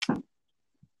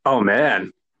Oh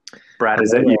man, Brad,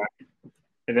 is that you?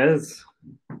 It is.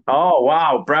 Oh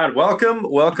wow, Brad, welcome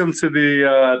to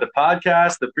the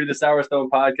podcast, the Free the Sour Stone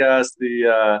podcast,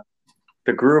 the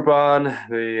Groupon,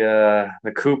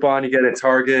 the coupon you get at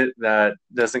Target that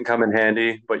doesn't come in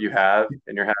handy, but you have,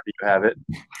 and you're happy you have it.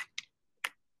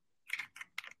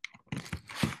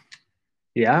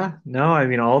 Yeah, no, I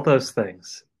mean all those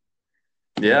things.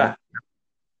 Yeah. Yeah,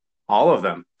 all of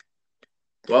them.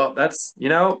 Well, that's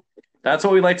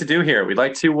what we like to do here. We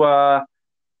like to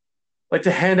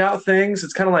hand out things.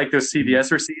 It's kind of like those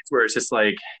CVS receipts where it's just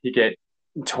like you get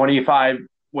 25,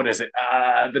 what is it?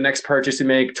 The next purchase you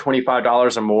make,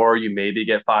 $25 or more, you maybe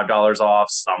get $5 off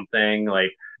something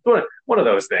like one of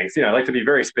those things. I like to be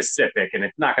very specific and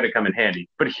it's not going to come in handy.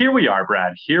 But here we are,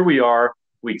 Brad. Here we are.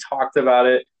 We talked about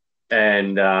it.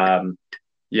 And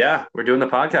yeah, we're doing the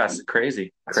podcast.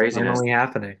 Crazy, It's craziness. finally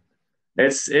happening.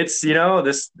 This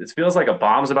feels like a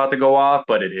bomb's about to go off,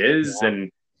 but it is. Yeah.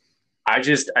 And I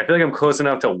feel like I'm close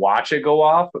enough to watch it go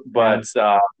off, Yeah. but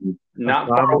A not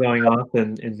far bomb away. going off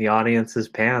in the audience's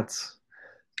pants.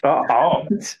 Oh, wow.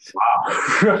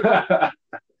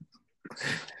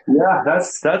 Yeah,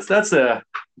 that's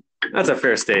a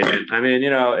fair statement. I mean,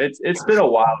 it's been a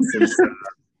while since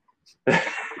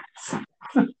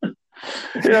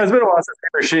it's been a while since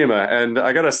Hiroshima, and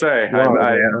I gotta say, Whoa,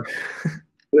 I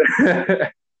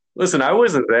man. listen, I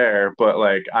wasn't there, but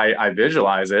like I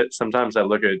visualize it. Sometimes I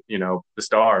look at the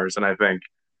stars and I think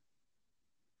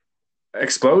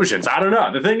explosions. I don't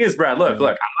know. The thing is, Brad, look, Yeah.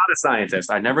 I'm not a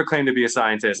scientist. I never claimed to be a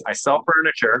scientist. I sell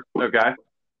furniture. Okay.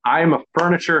 I am a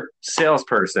furniture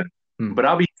salesperson, Hmm. but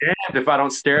I'll be damned if I don't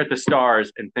stare at the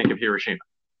stars and think of Hiroshima.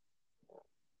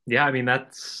 Yeah, I mean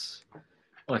that's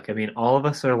look, I mean all of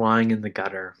us are lying in the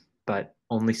gutter, but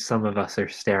only some of us are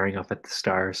staring up at the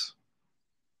stars.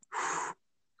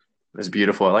 It's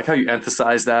beautiful. I like how you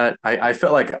emphasize that. I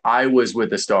felt like I was with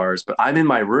the stars, but I'm in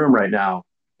my room right now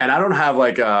and I don't have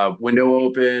like a window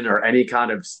open or any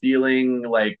kind of ceiling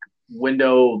like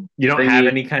window You don't have thingy.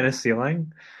 any kind of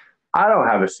ceiling? I don't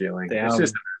have a ceiling. It's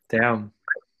just Damn.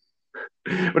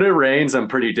 Damn. when it rains, I'm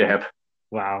pretty damp.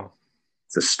 Wow.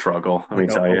 It's a struggle, let me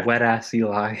Like tell a you. wet ass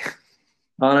Eli.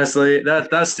 Honestly,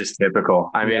 that's just typical.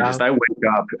 I mean, Yeah. just I wake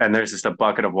up and there's just a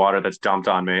bucket of water that's dumped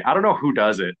on me. I don't know who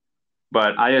does it,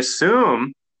 but I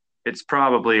assume it's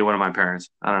probably one of my parents.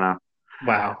 I don't know.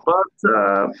 Wow. But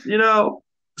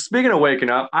speaking of waking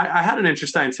up, I had an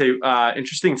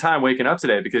interesting time waking up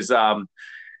today because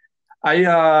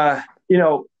I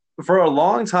for a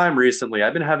long time recently,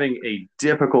 I've been having a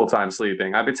difficult time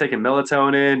sleeping. I've been taking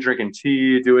melatonin, drinking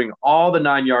tea, doing all the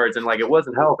 9 yards, and like it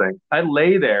wasn't helping. I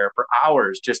lay there for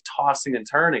hours just tossing and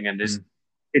turning, and just Hmm.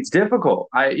 it's difficult.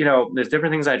 There's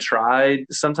different things I tried.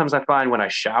 Sometimes I find when I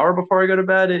shower before I go to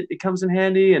bed, it comes in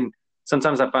handy, and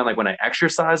sometimes I find like when I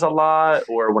exercise a lot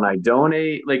or when I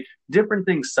donate, like different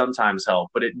things sometimes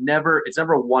help, but it's never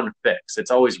one fix.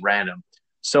 It's always random.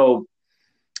 So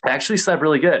I actually slept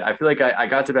really good. I feel like I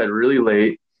got to bed really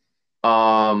late.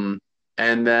 Um,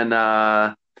 and then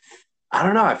I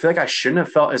don't know. I feel like I shouldn't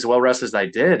have felt as well rested as I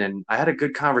did. And I had a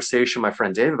good conversation with my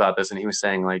friend Dave about this, and he was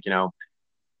saying like,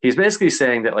 he's basically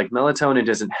saying that like melatonin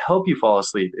doesn't help you fall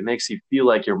asleep. It makes you feel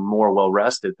like you're more well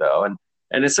rested though.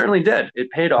 And it certainly did. It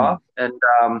paid Hmm. off. And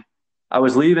I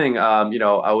was leaving,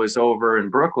 I was over in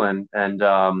Brooklyn and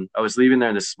I was leaving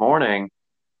there this morning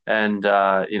and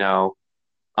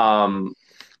um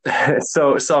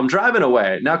so I'm driving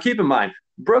away. Now keep in mind,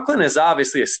 Brooklyn is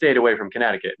obviously a state away from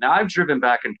Connecticut. Now I've driven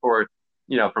back and forth,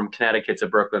 from Connecticut to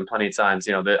Brooklyn plenty of times.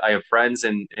 I have friends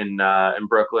in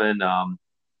Brooklyn.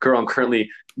 Girl I'm currently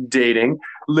dating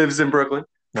lives in Brooklyn.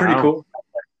 Pretty Wow.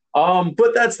 cool.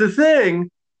 But that's the thing.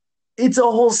 It's a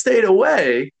whole state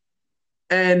away.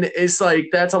 And it's like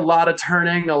that's a lot of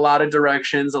turning, a lot of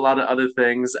directions, a lot of other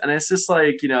things. And it's just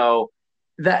like,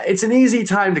 that it's an easy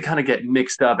time to kind of get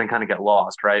mixed up and kind of get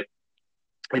lost, right?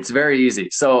 It's very easy.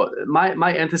 So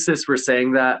my emphasis for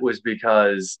saying that was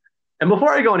because, and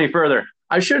before I go any further,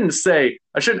 I shouldn't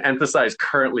emphasize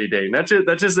currently dating.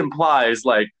 That just implies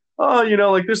like, oh,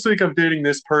 like this week I'm dating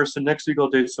this person, next week I'll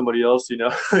date somebody else.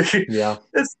 Yeah.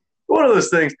 It's one of those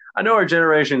things. I know our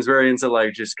generation is very into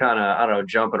like just kind of I don't know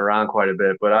jumping around quite a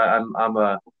bit, but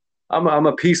I'm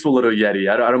a peaceful little yeti.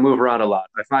 I don't move around a lot.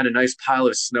 I find a nice pile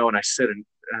of snow and I sit and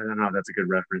I don't know. That's a good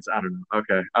reference. I don't know.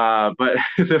 Okay. But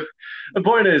the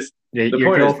point is, Yeah, the your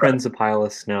point is, girlfriend's a pile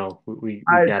of snow. We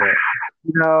I, get it.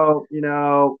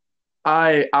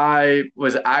 I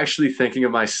was actually thinking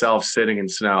of myself sitting in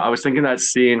snow. I was thinking that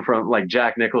scene from like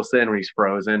Jack Nicholson when he's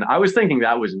frozen. I was thinking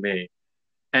that was me,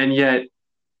 and yet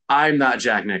I'm not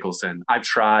Jack Nicholson. I've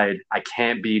tried. I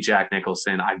can't be Jack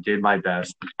Nicholson. I did my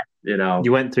best. you know.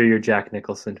 You went through your Jack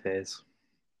Nicholson phase.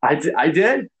 I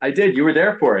did. You were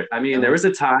there for it. I mean, there Yeah. was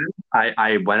a time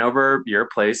I went over your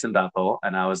place in Bethel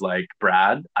and I was like,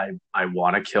 Brad, I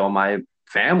want to kill my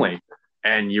family.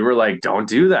 And you were like, don't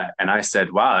do that. And I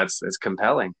said, wow, that's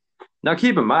compelling. Now,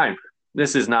 keep in mind,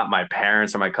 this is not my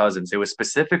parents or my cousins. It was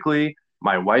specifically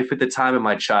my wife at the time and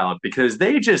my child because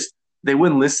they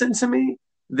wouldn't listen to me.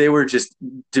 They were just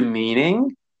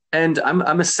demeaning. And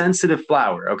I'm a sensitive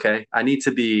flower, okay? I need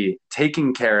to be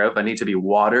taken care of. I need to be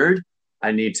watered.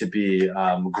 I need to be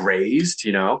grazed,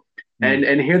 you know? Mm.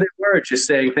 And here they were just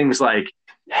saying things like,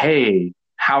 hey,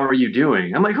 how are you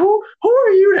doing? I'm like, who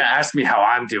are you to ask me how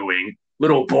I'm doing,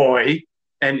 little boy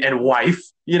and wife?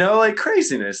 You know, like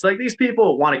craziness. Like these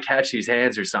people want to catch these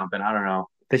hands or something. I don't know.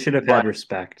 They should have But had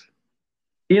respect.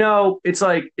 you know, it's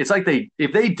like they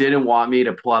if they didn't want me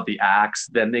to pull out the axe,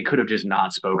 then they could have just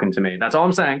not spoken to me. That's all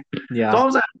I'm saying. That's Yeah. all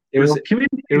I'm saying. It You was know,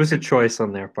 it was a choice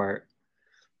on their part.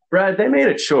 Brad, they made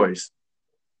a choice.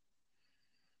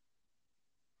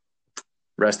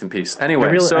 Rest in peace. Anyway,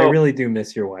 I so really do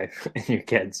miss your wife and your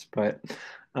kids, but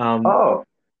um oh,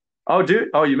 oh, dude.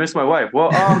 Oh, you missed my wife. Well,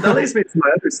 that leads me to my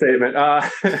other statement.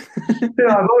 You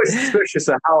know, I'm always suspicious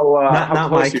of how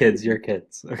not my close you kids, your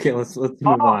kids. Okay, let's move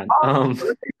oh, on. let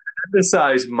me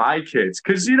emphasize my kids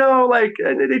because you know, like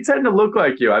they tend to look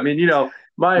like you. I mean, you know,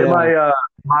 Yeah.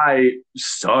 my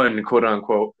son, quote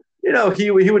unquote. You know,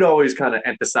 he would always kind of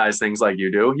emphasize things like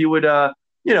you do. He would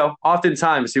you know,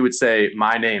 oftentimes he would say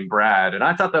my name Brad, and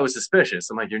I thought that was suspicious.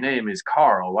 I'm like, your name is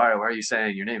Carl. Why are you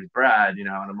saying your name is Brad? You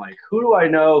know, and I'm like, who do I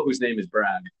know whose name is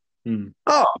Brad? Hmm.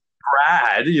 Oh,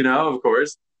 Brad. You know, of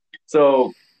course.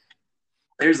 So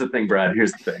here's the thing, Brad.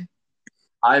 Here's the thing.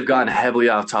 I've gotten heavily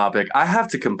off topic. I have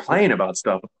to complain about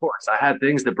stuff, of course. I had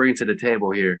things to bring to the table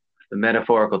here, the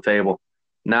metaphorical table.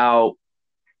 Now,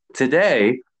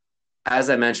 today,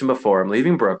 as I mentioned before, I'm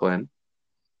leaving Brooklyn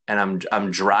and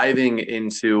I'm driving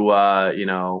into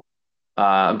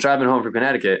I'm driving home from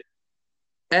Connecticut.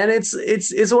 And it's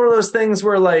one of those things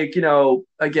where like, you know,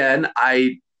 again,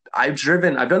 I've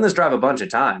done this drive a bunch of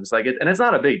times. And it's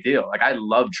not a big deal. Like I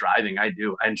love driving. I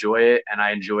do. I enjoy it and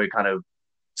I enjoy kind of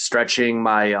stretching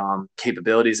my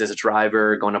capabilities as a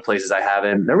driver, going to places I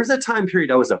haven't. There was a time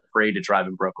period I was afraid to drive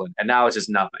in Brooklyn, and now it's just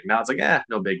nothing. Now it's like,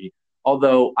 no biggie.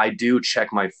 Although I do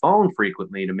check my phone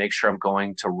frequently to make sure I'm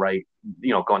going to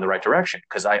going the right direction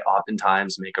because I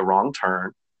oftentimes make a wrong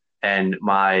turn, and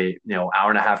my hour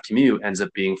and a half commute ends up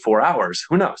being 4 hours.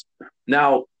 Who knows?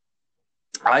 Now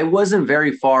I wasn't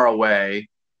very far away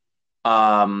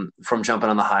from jumping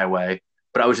on the highway.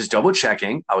 But I was just double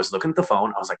checking. I was looking at the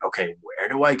phone. I was like, okay, where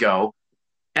do I go?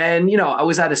 And you know, I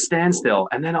was at a standstill,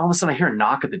 and then all of a sudden I hear a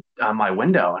knock at the on my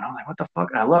window, and I'm like, what the fuck?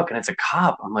 And I look, and it's a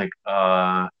cop. I'm like,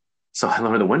 so I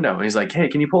lower the window, and he's like, hey,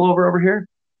 can you pull over here?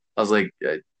 I was like,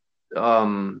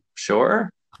 sure.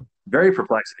 Very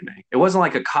perplexing to me. It wasn't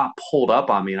like a cop pulled up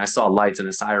on me and I saw lights and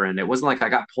a siren. It wasn't like I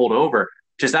got pulled over.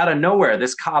 Just out of nowhere,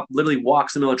 this cop literally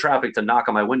walks in the middle of traffic to knock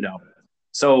on my window.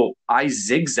 So I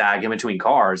zigzag in between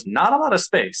cars, not a lot of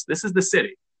space. This is the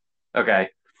city. Okay.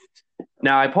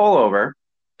 Now I pull over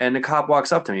and the cop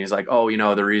walks up to me. He's like, oh, you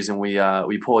know, the reason we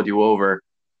pulled you over,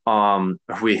 the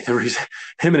reason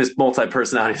him and his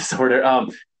multi-personality disorder,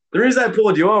 the reason I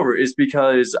pulled you over is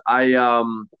because I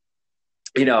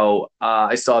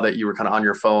saw that you were kind of on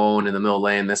your phone in the middle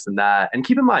lane, this and that. And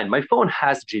keep in mind, my phone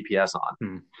has GPS on.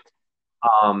 Hmm.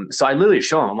 So I literally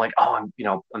show him, I'm like, oh,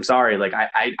 I'm sorry. Like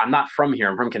I'm not from here.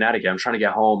 I'm from Connecticut. I'm trying to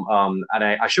get home. And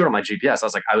I showed him my GPS. I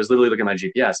was like, I was literally looking at my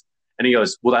GPS and he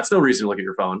goes, well, that's no reason to look at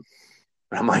your phone.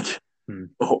 And I'm like, Hmm.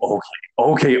 oh,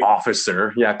 okay,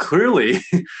 officer. Yeah, clearly,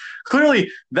 clearly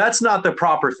that's not the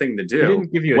proper thing to He do.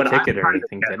 didn't give you a When I'm ticket or trying to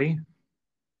anything, did he?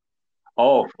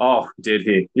 did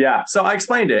he? Yeah. So I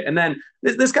explained it. And then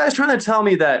this guy's trying to tell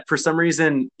me that for some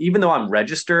reason, even though I'm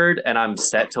registered and I'm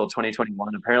set till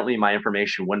 2021, apparently my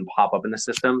information wouldn't pop up in the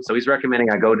system. So he's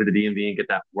recommending I go to the DMV and get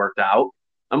that worked out.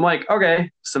 I'm like, okay,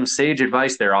 some sage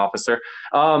advice there, officer.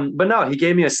 But no, he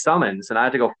gave me a summons and I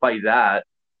had to go fight that.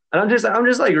 And I'm just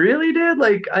like, really, dude?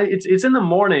 Like, it's in the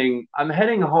morning. I'm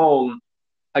heading home.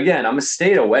 Again, I'm a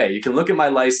state away. You can look at my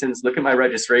license, look at my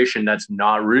registration. That's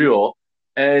not real.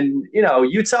 And, you know,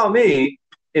 you tell me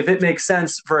if it makes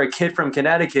sense for a kid from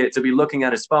Connecticut to be looking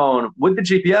at his phone with the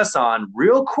GPS on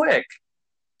real quick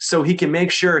so he can make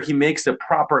sure he makes the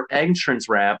proper entrance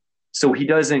ramp so he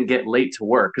doesn't get late to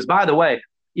work. Because, by the way,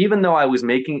 even though I was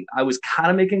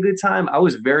kind of making good time, I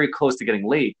was very close to getting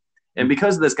late. And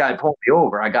because this guy pulled me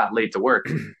over, I got late to work.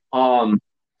 Um,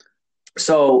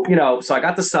 so I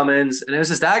got the summons and it was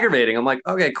just aggravating. I'm like,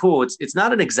 okay, cool. It's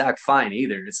not an exact fine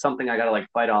either. It's something I gotta like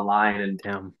fight online and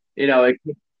Damn. you know,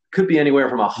 could be anywhere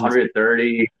from It's-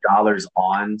 $130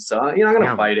 on. So I'm gonna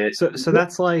Yeah. fight it. So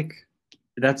that's like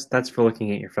that's for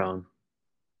looking at your phone.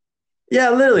 Yeah,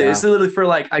 literally. Yeah. It's literally for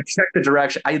like I checked the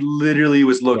direction. I literally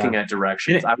was Yeah. looking at And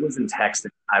directions. it I wasn't texting.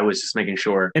 I was just making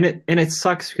sure. and it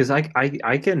sucks because I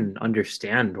can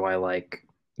understand why like,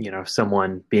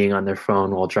 someone being on their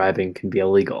phone while driving can be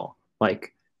illegal.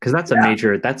 Like, because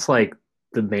Yeah. that's like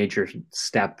the major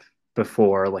step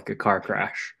before like a car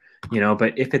crash,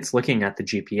 but if it's looking at the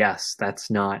GPS, that's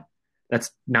not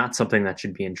something that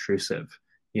should be intrusive,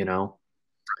 you know?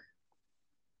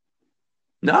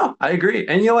 No, I agree.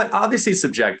 And you know what? Obviously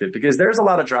subjective because there's a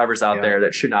lot of drivers out Yeah. there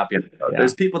that should not be on the road. Yeah.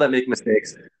 There's people that make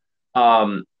mistakes.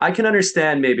 I can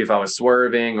understand maybe if I was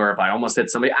swerving or if I almost hit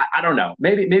somebody. I don't know.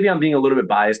 Maybe I'm being a little bit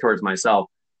biased towards myself,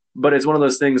 but it's one of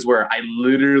those things where I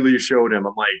literally showed him.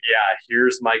 I'm like, yeah,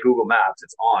 here's my Google Maps.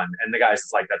 It's on, and the guy's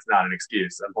just like, that's not an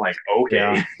excuse. I'm like,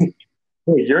 Yeah. okay,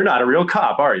 you're not a real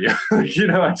cop, are you?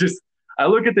 I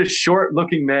look at this short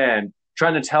looking man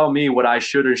trying to tell me what I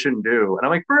should or shouldn't do. And I'm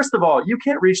like, first of all, you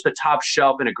can't reach the top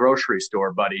shelf in a grocery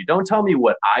store, buddy. Don't tell me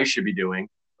what I should be doing.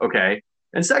 Okay.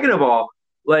 And second of all,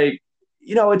 like,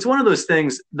 it's one of those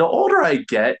things. The older I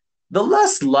get, the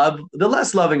less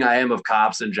loving I am of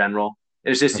cops in general.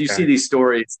 It's just you see Okay. these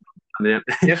stories.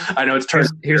 If I know it's turned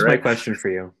here's my right. question for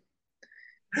you.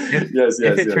 If Yes,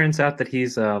 if yes, it yes. turns out that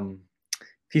he's a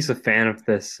fan of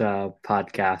this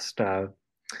podcast,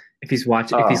 if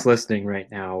Uh, he's listening right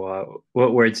now,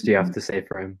 what words do you have to say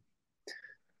for him?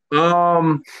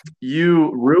 um,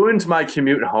 you ruined my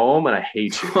commute home, and I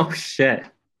hate you. Oh shit!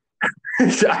 I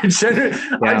Damn,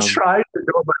 tried to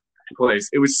go my place.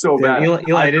 It was so damn, bad.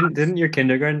 Eli, didn't your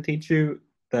kindergarten teach you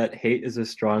that hate is a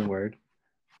strong word?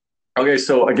 Okay,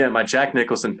 so again, my Jack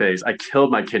Nicholson phase. I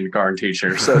killed my kindergarten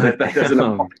teacher, so that doesn't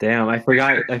apply. Damn, I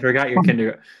forgot your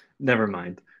kindergarten. Never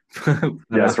mind. Yeah,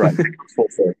 that's right. Full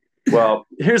circle. Well,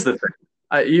 here's the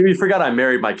thing. You forgot I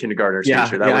married my kindergarten Yeah,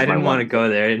 teacher. That yeah, was I my didn't want one. to go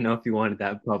there. I didn't know if you wanted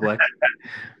that public.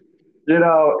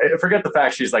 Forget the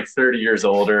fact she's like 30 years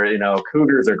older.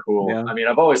 Cougars are cool. Yeah, I mean,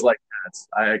 I've always liked cats.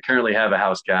 I currently have a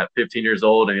house cat, 15 years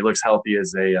old, and he looks healthy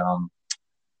as um,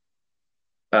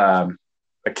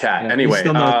 a cat. yeah. He Anyway,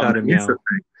 still knows how to here's meow. the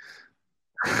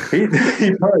he he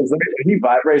does. I mean, he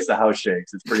vibrates, the house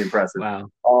shakes. It's pretty impressive. Wow.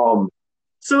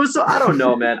 So I don't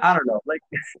know, man. I don't know. Like,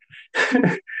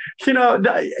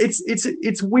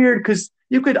 it's weird because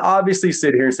you could obviously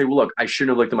sit here and say, well, look, I shouldn't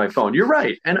have looked at my phone. You're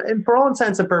right, and for all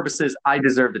intents and purposes, I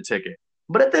deserve the ticket.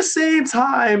 But at the same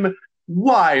time,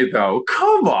 why though?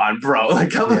 Come on, bro.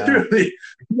 Like, I'm Yeah. literally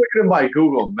looking at my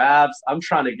Google Maps. I'm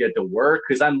trying to get to work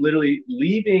because I'm literally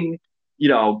leaving. You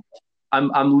know,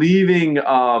 I'm leaving.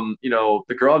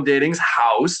 The girl I'm dating's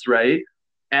house, right?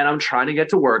 And I'm trying to get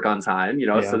to work on time.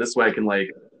 So Yeah. this way I can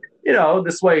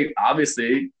this way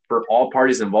obviously for all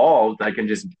parties involved, I can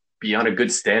just be on a good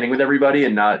standing with everybody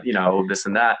and not this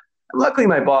and that. Luckily,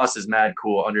 my boss is mad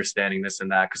cool, understanding this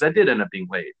and that because I did end up being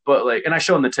late. But and I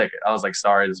showed him the ticket. I was like,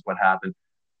 sorry, this is what happened.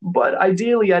 But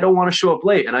ideally, I don't want to show up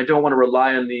late, and I don't want to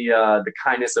rely on the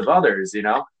kindness of others.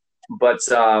 But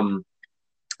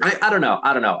I don't know.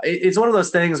 I don't know. It's one of those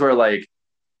things where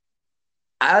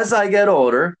as I get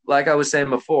older, like I was saying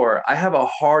before, I have a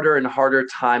harder and harder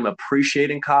time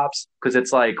appreciating cops because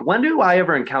it's like, when do I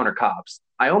ever encounter cops?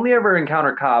 I only ever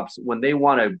encounter cops when they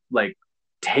want to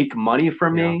take money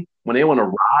from Yeah. me, when they want to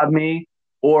rob me,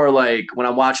 or when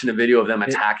I'm watching a video of them It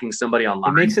attacking somebody it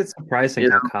online. makes it surprising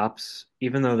You how know? cops,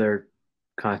 even though they're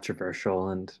controversial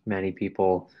and many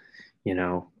people,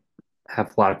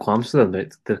 have a lot of qualms with them,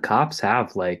 but the cops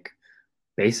have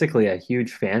basically a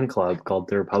huge fan club called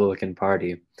the Republican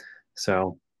Party.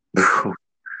 So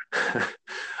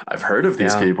I've heard of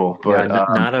these yeah, people, yeah,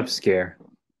 but not obscure.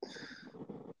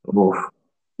 oof.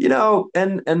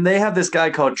 And they have this guy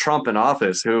called Trump in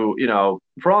office who,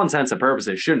 for all intents and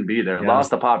purposes, shouldn't be there. Yeah. Lost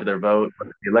the popular vote.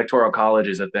 The electoral college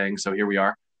is a thing, so here we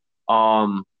are.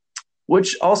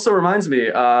 Which also reminds me,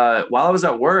 while I was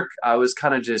at work, I was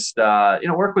kind of just,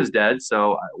 work was dead.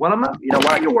 So when I'm not,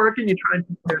 while you're working, you try and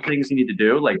do other things you need to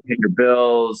do, like pay your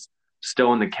bills,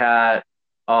 stone the cat.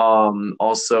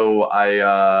 Also,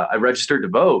 I registered to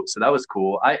vote, so that was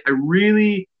cool. I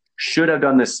really should have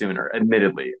done this sooner,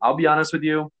 admittedly. I'll be honest with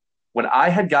you. When I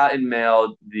had gotten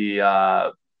mailed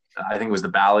I think it was the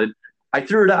ballot, I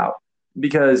threw it out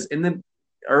because in the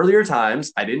earlier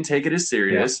times, I didn't take it as Yeah.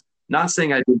 serious. Not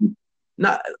saying I didn't,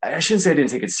 not, I shouldn't say I didn't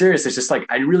take it serious. It's just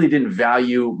I really didn't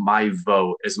value my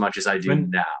vote as much as I do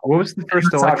now. What was the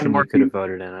first Talking to election you Mark, could have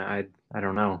voted in? I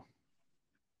don't know.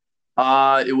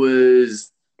 it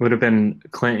was Would have been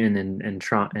Clinton and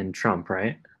Trump,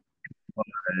 right?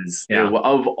 is Yeah.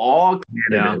 of all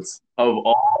candidates,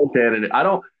 I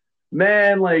don't.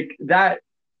 man, like that.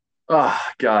 Oh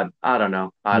God, I don't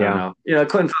know. I don't Yeah. know.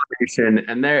 Clinton Foundation,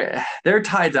 and they're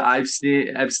tied to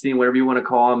Epstein, whatever you want to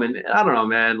call him. And I don't know,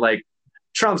 man. Like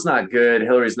Trump's not good,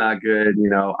 Hillary's not good.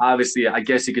 Obviously, I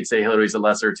guess you could say Hillary's the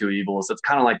lesser of two evils. It's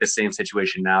kind of like the same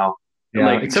situation now. And Yeah.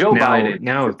 like Except Joe Biden,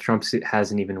 now Trump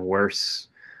has an even worse,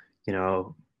 you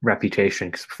know, reputation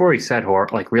because before he said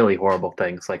like really horrible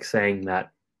things, like saying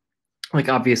that, like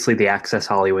obviously the Access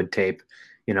Hollywood tape,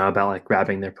 about like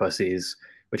grabbing their pussies,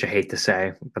 which I hate to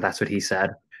say, but that's what he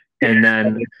said. And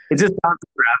then it just sounds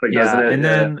graphic, doesn't yeah, it? and Yeah.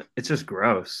 then it's just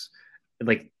gross.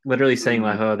 Like literally saying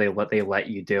like, Mhm. oh, they let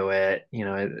you do it.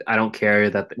 I don't care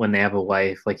that when they have a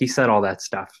wife. Like he said all that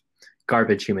stuff.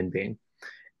 Garbage human being.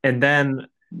 And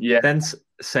Yeah. then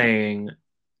saying,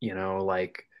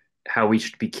 like how we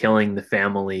should be killing the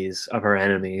families of our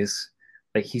enemies.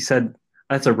 Like he said,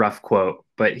 that's a rough quote,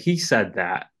 but he said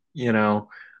that.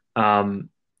 Um,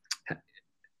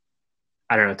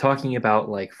 I don't know, talking about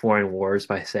like foreign wars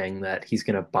by saying that he's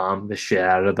going to bomb the shit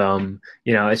out of them.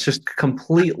 It's just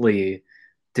completely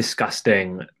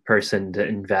disgusting person to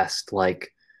invest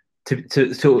like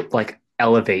to like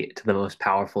elevate to the most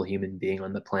powerful human being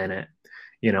on the planet,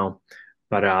 you know.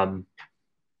 But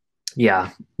yeah,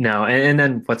 no, and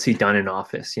then what's he done in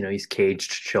office? He's caged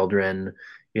children,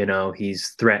 he's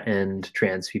threatened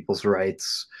trans people's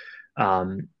rights.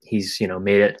 He's,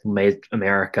 made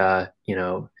America,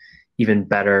 even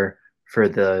better for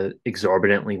the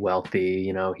exorbitantly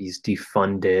wealthy. He's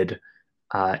defunded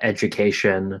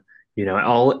education,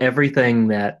 everything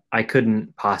that I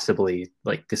couldn't possibly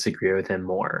like disagree with him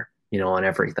more, on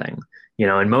everything.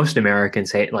 And most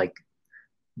Americans hate like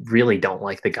really don't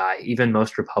like the guy. Even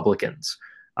most Republicans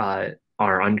uh,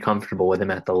 are uncomfortable with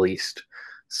him at the least.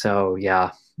 So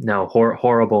yeah, no,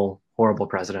 horrible, horrible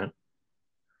president.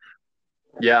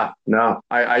 Yeah. No,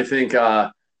 I think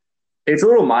it's a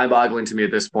little mind-boggling to me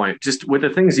at this point, just with the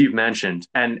things you've mentioned.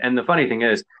 And the funny thing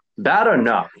is, bad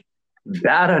enough,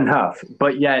 bad enough,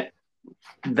 but yet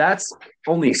that's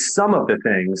only some of the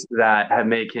things that have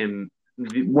made him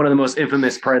one of the most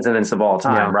infamous presidents of all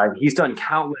time, Yeah, right? He's done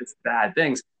countless bad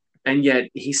things, and yet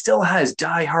he still has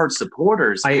diehard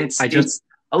supporters, and I just it's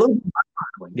a little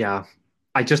mind-boggling. yeah,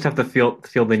 I just have to feel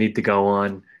the need to go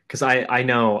on because I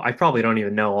know I probably don't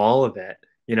even know all of it.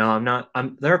 I'm not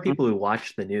I'm there are people who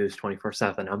watch the news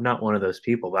 24/7. I'm not one of those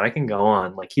people, but I can go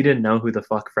on. Like he didn't know who the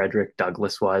fuck Frederick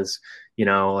Douglass was,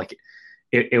 like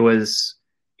it was,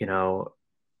 I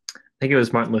think it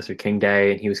was Martin Luther King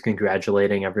Day, and he was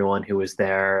congratulating everyone who was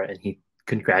there, and he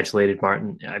congratulated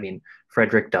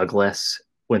Frederick Douglass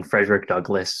when Frederick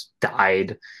Douglass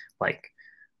died, like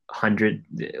 100,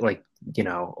 like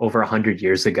over 100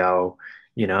 years ago.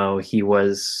 He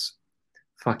was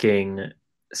fucking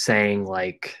saying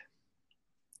like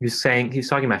he was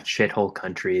talking about shithole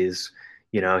countries.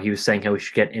 He was saying how we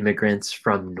should get immigrants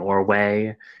from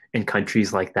Norway and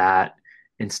countries like that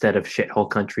instead of shithole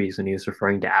countries when he was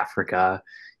referring to Africa.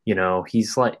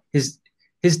 He's like his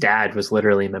dad was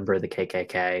literally a member of the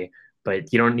KKK,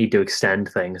 but you don't need to extend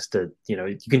things to,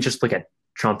 you can just look at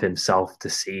Trump himself to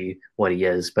see what he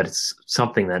is, but it's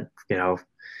something that,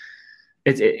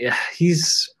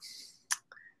 he's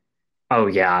oh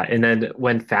yeah, and then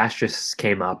when fascists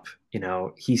came up,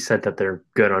 he said that they're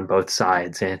good on both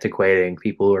sides, antiquating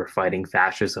people who are fighting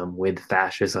fascism with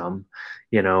fascism.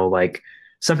 Like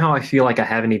somehow I feel like I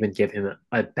haven't even given him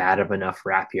a bad of enough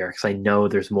rap here because I know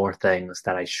there's more things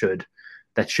that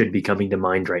should be coming to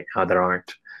mind right now that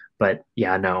aren't. But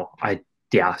yeah, no,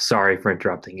 yeah, sorry for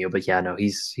interrupting you, but yeah, no,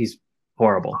 he's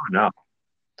horrible. Oh, no,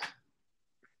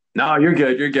 no, you're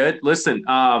good. You're good. Listen,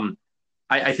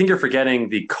 I think you're forgetting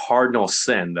the cardinal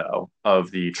sin, though,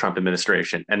 of the Trump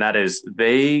administration, and that is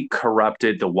they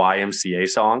corrupted the YMCA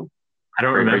song. I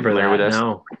don't Are you remember familiar with that. this?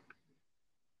 No.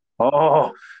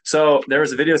 Oh, so there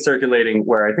was a video circulating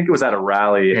where I think it was at a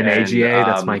rally, An and AGA,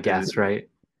 that's my guess, right?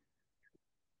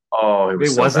 oh, it It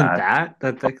was so wasn't bad.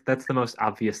 that's the most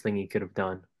obvious thing he could have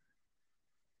done.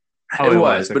 Oh, It it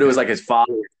was. was, but it was Okay. like his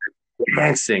father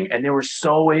dancing, and they were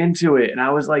so into it, and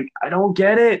I was like, I don't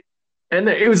get it. And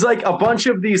it was like a bunch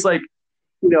of these, like,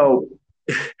 you know,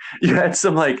 you had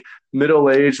some like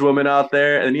middle-aged women out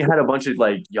there, and you had a bunch of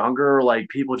like younger like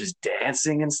people just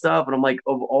dancing and stuff. And I'm like,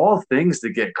 of all things to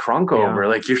get crunk Yeah. over,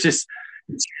 like you're just,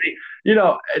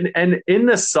 and in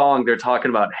this song they're talking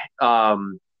about,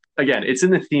 again, it's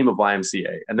in the theme of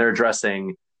YMCA, and they're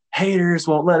addressing haters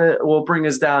won't bring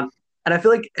us down. And I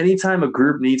feel like anytime a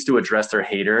group needs to address their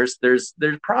haters, there's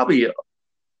probably,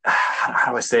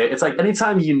 how do I say it? It's like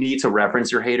anytime you need to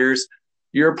reference your haters,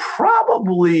 you're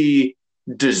probably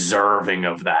deserving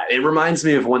of that. It reminds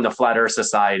me of when the Flat Earth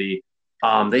Society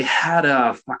They had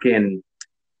a fucking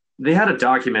they had a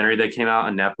documentary that came out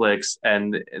on Netflix,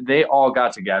 and they all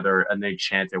got together and they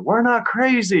chanted, "We're not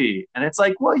crazy," and it's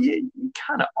like, well, you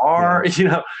kind of Yeah. are, you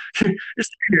know, you're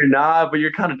saying you're not, but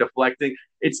you're kind of deflecting.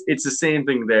 It's the same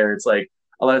thing there. It's like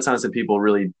a lot of times that people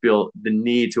really feel the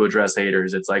need to address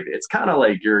haters. It's like it's kind of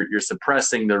like you're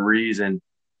suppressing the reason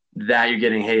that you're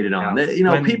getting hated on. Yeah. You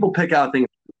know, people pick out things.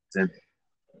 And,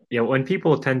 When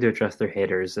people tend to address their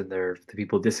haters and the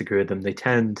people who disagree with them, they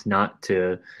tend not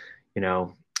to, you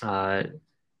know,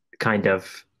 kind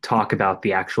of talk about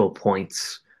the actual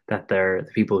points that the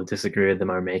people who disagree with them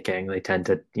are making. They tend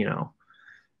to,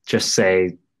 just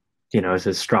say,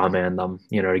 to straw man them,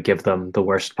 to give them the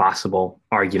worst possible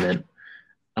argument.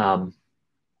 Um,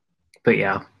 but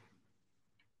yeah,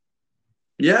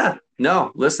 yeah,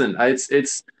 no, listen,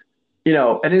 it's you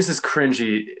know, and this is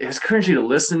cringy. It's cringy to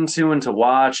listen to and to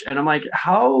watch. And I'm like,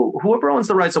 how whoever owns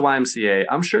the rights to YMCA,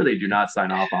 I'm sure they do not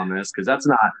sign off on this because that's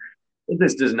not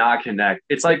this does not connect.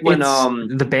 It's like when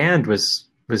the band was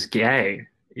gay,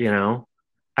 you know.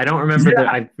 I don't remember yeah,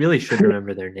 I really should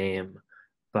remember their name,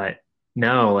 but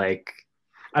no, like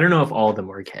I don't know if all of them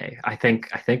were gay. I think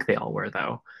they all were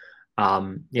though.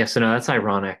 Yeah, so no, that's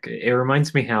ironic. It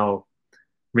reminds me how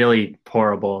really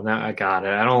horrible. Now I got it.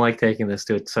 I don't like taking this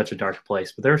to such a dark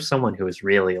place, but there was someone who was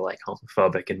really like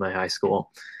homophobic in my high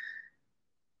school.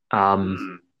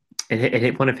 Um,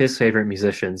 mm, one of his favorite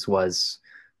musicians was,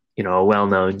 a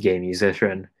well-known gay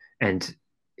musician, and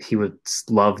he would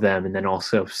love them, and then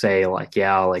also say like,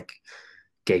 yeah, like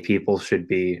gay people should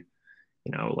be,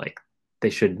 like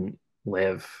they shouldn't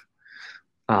live.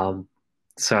 Um,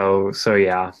 so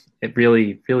yeah, it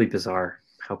really, really bizarre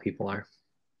how people are.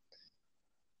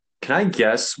 can I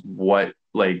guess what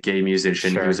like gay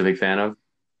musician he was Sure. a big fan of?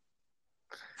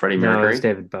 Freddie No, it was Mercury.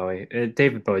 David Bowie.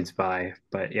 David Bowie's bi,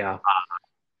 but yeah.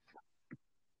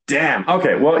 Damn.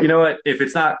 Okay. Well, you know what? If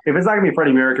it's not gonna be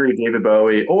Freddie Mercury, David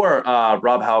Bowie, or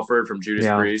Rob Halford from Judas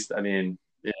Yeah. Priest, I mean,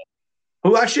 yeah.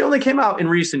 Who actually only came out in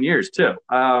recent years too.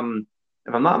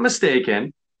 If I'm not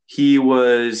mistaken, he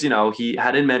was, you know, he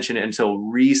hadn't mentioned it until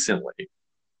recently,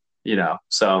 you know,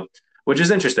 so which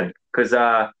is interesting because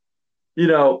you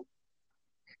know,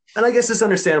 and I guess it's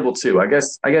understandable too. I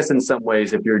guess in some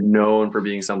ways, if you're known for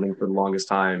being something for the longest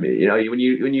time, you know, when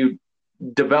you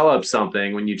develop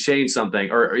something, when you change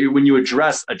something, or when you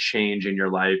address a change in your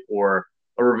life or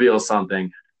reveal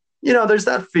something, you know, there's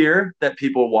that fear that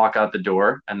people walk out the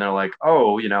door and they're like,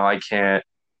 oh, you know, I can't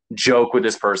joke with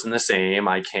this person the same.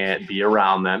 I can't be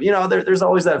around them. You know, there's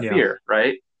always that Yeah. fear,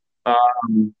 right?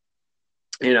 Um,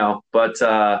 you know, but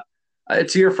to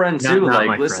your friend Not too, not like,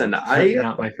 my listen, friend. I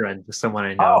Not my friend, just someone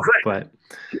I oh, know. But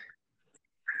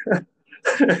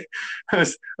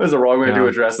that was the wrong way to yeah.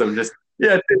 address them. Just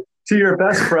yeah, to your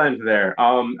best friend there.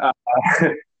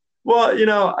 Well, you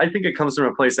know, I think it comes from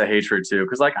a place of hatred too,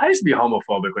 because like I used to be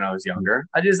homophobic when I was younger.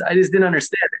 I just didn't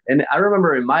understand it, and I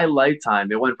remember in my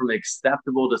lifetime it went from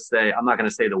acceptable to say I'm not going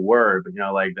to say the word, but you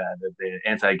know, like that the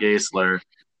anti-gay slur.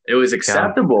 It was Yeah.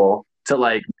 acceptable to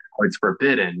like oh, it's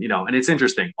forbidden, you know. And it's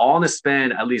interesting. All in the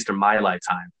span, at least in my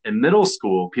lifetime, in middle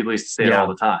school, people used to say it all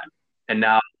Yeah. the time, and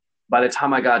now by the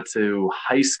time I got to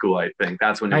high school, I think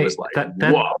that's when it was I like,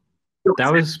 that whoa.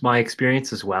 that was my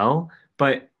experience as well.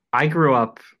 But I grew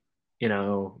up,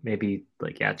 maybe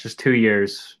like yeah, just 2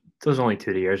 years. There's only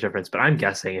 2 years difference, but I'm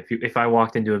guessing if I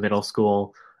walked into a middle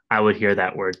school, I would hear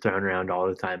that word thrown around all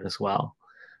the time as well.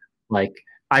 Like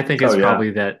I think Oh it's yeah.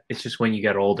 probably that it's just when you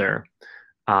get older,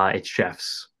 it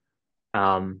shifts.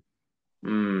 Um,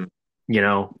 Mm,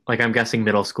 like I'm guessing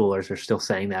middle schoolers are still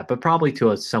saying that, but probably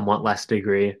to a somewhat less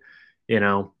degree. You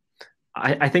know,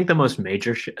 I think the most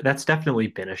major that's definitely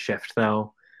been a shift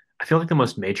though. I feel like the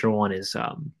most major one is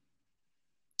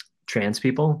trans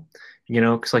people.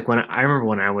 Because like when I remember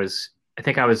when I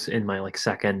think I was in my like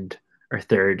second or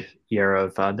third year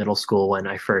of middle school when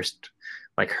I first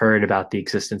like heard about the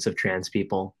existence of trans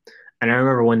people, and I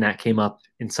remember when that came up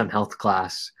in some health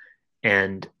class,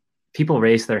 and people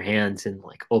raised their hands and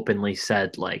like openly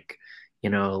said like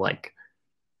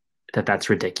that's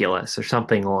ridiculous or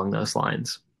something along those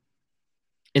lines.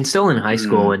 And still in high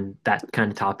school, mm, when that kind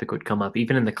of topic would come up,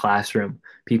 even in the classroom,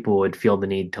 people would feel the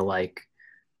need to like,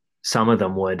 some of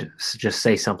them would just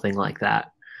say something like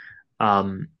that.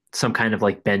 Some kind of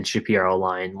like Ben Shapiro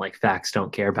line, like facts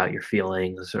don't care about your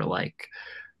feelings or like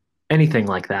anything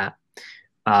like that.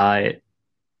 Uh,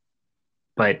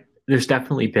 but there's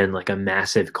definitely been like a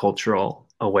massive cultural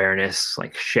awareness,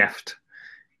 like shift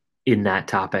in that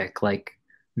topic, like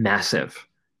massive,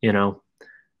 you know,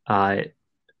 uh,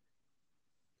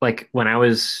 like when I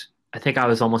think I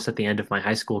was almost at the end of my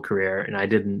high school career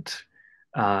and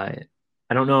uh,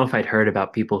 I don't know if I'd heard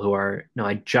about people who are, no,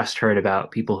 I just heard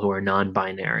about people who are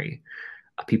non-binary,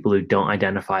 people who don't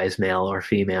identify as male or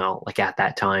female, like at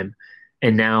that time.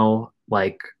 And now,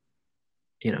 like,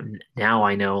 now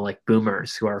I know like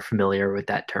boomers who are familiar with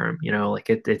that term, like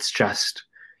it's just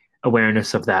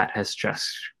awareness of that has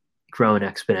just grown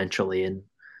exponentially in,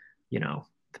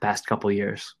 the past couple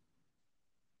years.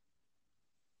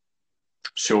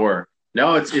 Sure.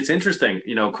 No, it's interesting.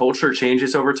 Culture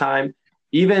changes over time.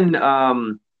 Even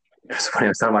it's funny, I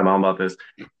was telling my mom about this.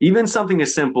 Even something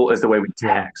as simple as the way we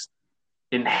Yeah. text,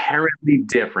 inherently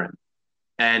different.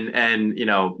 And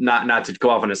not to go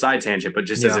off on a side tangent, but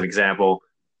just as Yeah. an example,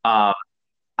 um,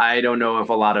 I don't know if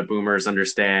a lot of boomers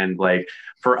understand. Like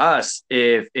for us,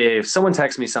 if someone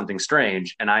texts me something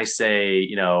strange and I say,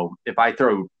 if I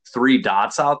throw three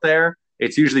dots out there,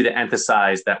 it's usually to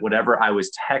emphasize that whatever I was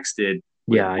texted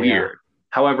was Yeah. Yeah. weird.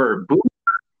 However,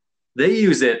 they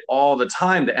use it all the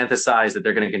time to emphasize that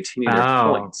they're going to continue their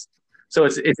Oh, points. So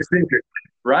it's just interesting,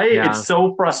 right? yeah. It's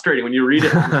so frustrating when you read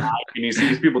it online and you see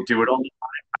these people do it all the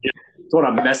time. You just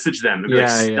want to message them and be like,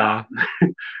 Yeah. stop. Yeah.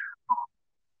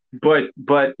 But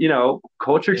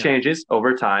culture Yeah. changes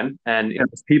over time, and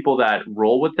there's people that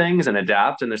roll with things and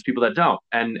adapt, and there's people that don't.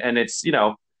 And it's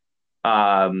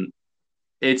um,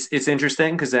 it's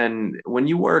interesting because then when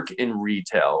you work in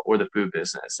retail or the food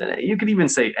business, and you could even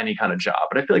say any kind of job,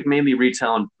 but I feel like mainly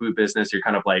retail and food business, you're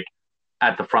kind of like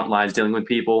at the front lines dealing with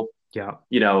people. Yeah.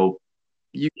 You know,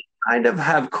 you kind of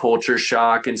have culture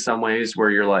shock in some ways where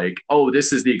you're like, oh,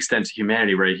 this is the extent of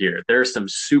humanity right here. There's some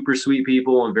super sweet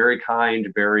people and very kind,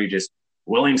 very just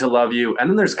willing to love you. And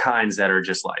then there's kinds that are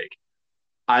just like,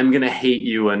 I'm going to hate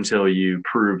you until you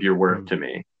prove your worth Mm. to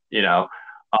me, you know?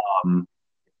 Um,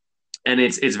 and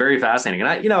it's very fascinating.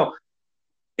 And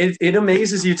it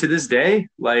amazes you to this day.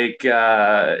 Like,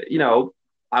 I think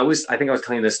I was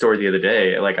telling this story the other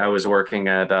day. Like I was working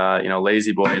at,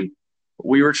 Lazy Boy, and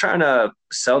we were trying to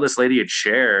sell this lady a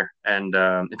chair, and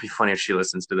it'd be funny if she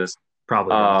listens to this.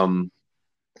 Probably will. Um,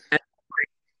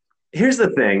 Here's the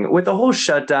thing with the whole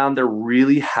shutdown, there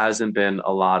really hasn't been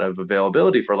a lot of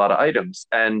availability for a lot of items.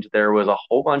 And there was a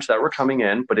whole bunch that were coming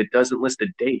in, but it doesn't list a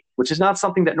date, which is not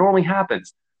something that normally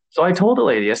happens. So I told the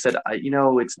lady, I said,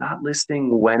 it's not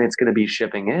listing when it's going to be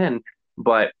shipping in,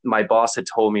 but my boss had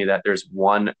told me that there's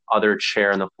one other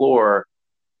chair on the floor.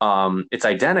 It's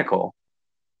identical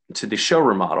to the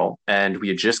showroom model, and we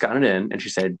had just gotten it in, and she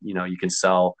said, you can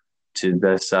sell to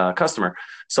this customer.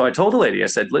 So I told the lady, I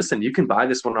said, listen, you can buy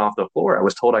this one off the floor. I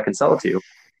was told I can sell it to you.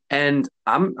 And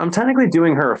I'm technically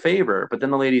doing her a favor, but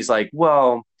then the lady's like,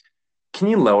 well, can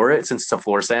you lower it since it's a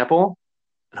floor sample?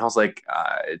 And I was like,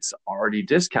 it's already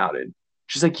discounted.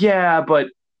 She's like, yeah, but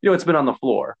it's been on the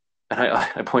floor. And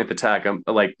I point the tag,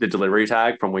 like the delivery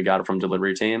tag from we got it from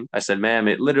delivery team. I said, ma'am,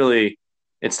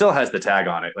 it still has the tag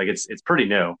on it. Like it's pretty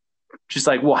new. She's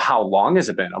like, well, how long has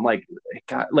it been? I'm like,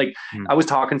 God, like Mm. I was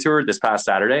talking to her this past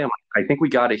Saturday. I'm like, I think we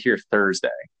got it here Thursday.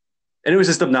 And it was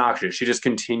just obnoxious. She just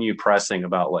continued pressing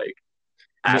about like,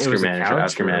 I mean, it ask your was a manager,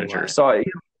 ask couch your or manager. what? So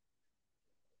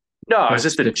no, it Oh, was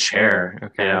it's just just a a chair.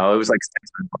 chair. Okay. It was like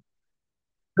it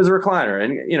was a recliner,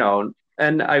 and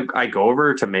and I go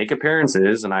over to make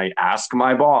appearances, and I ask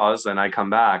my boss, and I come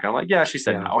back, and I'm like, yeah, she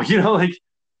said Yeah. no, like,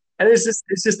 and it's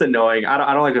just annoying. I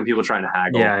don't like when people are trying to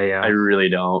haggle. Yeah. I Yeah. really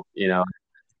don't. It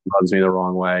rubs me the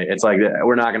wrong way. It's like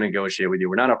we're not going to negotiate with you.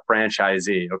 We're not a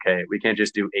franchisee. Okay, we can't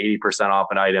just do 80% off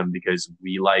an item because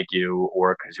we like you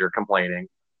or because you're complaining.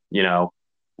 You know,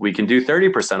 we can do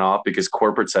 30% off because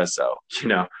corporate says so.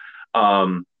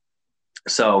 Um,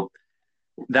 so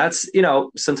that's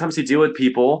sometimes you deal with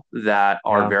people that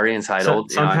are Yeah. very So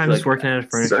entitled. I feel sometimes like working at a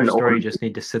furniture certain store, older. you just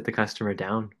need to sit the customer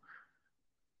down.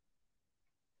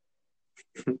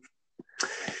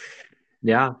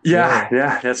 Yeah. Yeah, Really.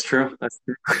 yeah, that's true. That's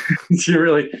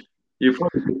true. You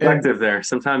put And perspective there.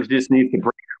 Sometimes you just need to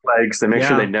break your legs to make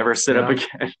sure they yeah. never sit up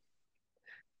Yeah.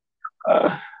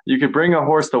 again. You could bring a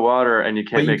horse to water and you But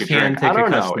can't you make a drink. can I take a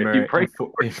don't know if you customer break.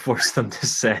 and force them to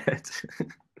sit.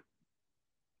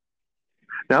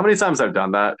 Now, how many times I've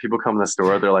done that? People come in the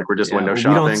store, they're like, "We're just Yeah. window We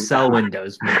don't shopping." sell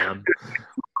windows, ma'am.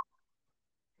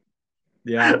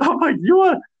 Yeah. I'm like, you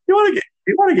want to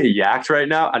get yacked right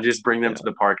now? I just bring them Yeah. to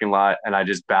the parking lot and I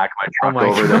just back my Oh truck my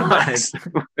over them. God.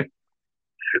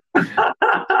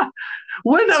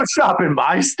 Window shop in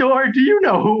my store? Do you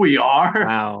know who we are?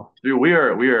 Wow. Dude, we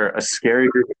are a scary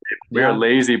group of people. We are Yeah.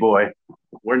 lazy boy.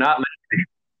 We're not lazy.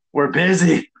 We're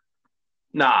busy.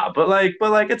 Nah, but like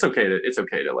it's okay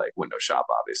to like window shop,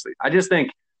 obviously. I just think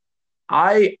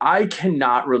I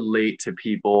cannot relate to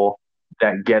people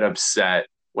that get upset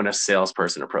when a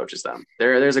salesperson approaches them.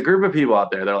 There's a group of people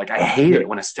out there. They're like, I hate it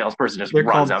when a salesperson just They're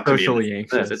runs called up to me and socially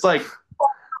this. anxious. It's like,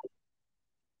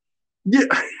 yeah,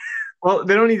 Well,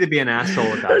 they don't need to be an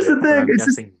asshole about that's it, the but thing. I'm It's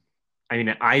just guessing. I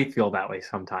mean, I feel that way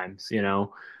sometimes,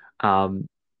 um,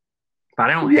 but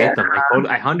I don't yeah, hate them.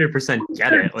 I 100% get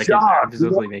their it. Like it job.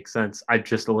 absolutely makes sense. I'm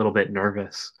just a little bit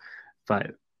nervous,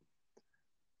 but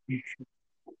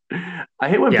I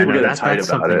hate when yeah, people no, get that uptight that's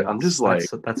about it. something I'm just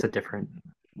else. like, That's a different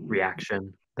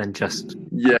reaction than just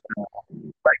yeah,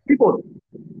 like people.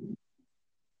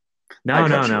 I no,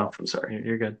 no, cut you no. off. I'm sorry.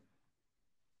 You're good.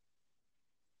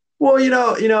 Well,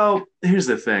 here's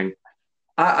the thing.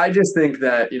 I just think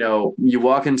that, you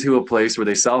walk into a place where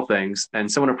they sell things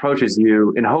and someone approaches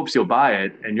you in hopes you'll buy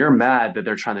it and you're mad that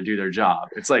they're trying to do their job.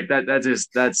 It's like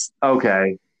that's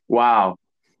okay. Wow.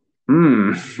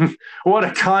 Hmm. What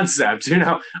a concept.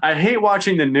 I hate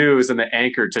watching the news and the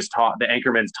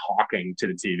anchorman's talking to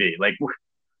the TV. Like,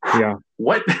 Yeah,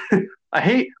 what? I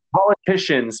hate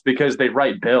politicians because they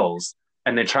write bills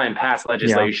and they try and pass yeah.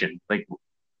 legislation. Like,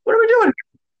 what are we doing?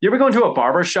 You ever go into a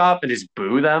barber shop and just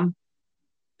boo them?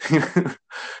 You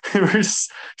ever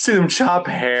see them chop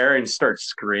hair and start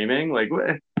screaming? Like,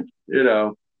 what? You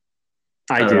know,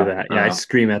 I I don't do know. that. I Yeah, don't I know.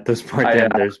 scream at those I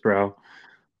bartenders, bro.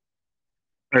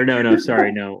 Or no, no,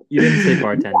 sorry, no. You didn't say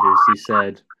bartenders. You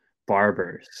said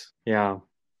barbers. Yeah,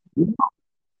 did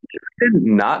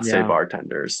not say yeah,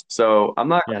 bartenders, so I'm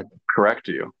not yeah. gonna correct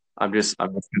you. I'm just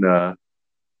gonna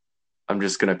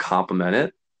compliment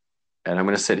it, and I'm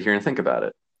gonna sit here and think about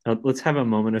it. Let's have a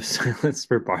moment of silence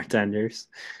for bartenders.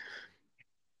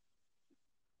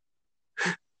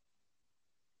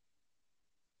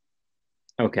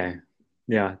 Okay.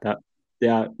 Yeah,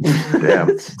 yeah.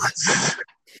 Damn.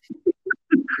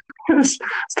 Let's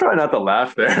try not to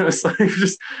laugh there. It's like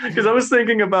just because I was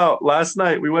thinking about last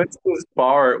night. We went to this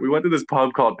bar. We went to this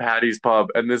pub called Paddy's Pub,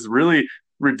 and this really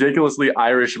ridiculously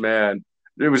Irish man.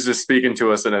 It was just speaking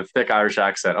to us in a thick Irish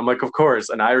accent. I'm like, of course,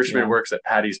 an Irishman Yeah. works at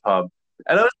Paddy's Pub,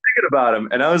 and I was thinking about him,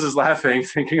 and I was just laughing,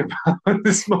 thinking about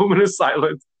this moment of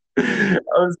silence. I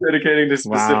was dedicating to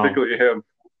Wow. specifically him.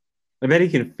 I bet he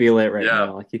can feel it right Yeah.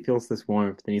 now. Like he feels this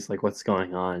warmth and he's like, what's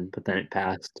going on? But then it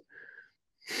passed.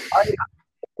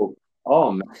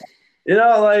 Oh man.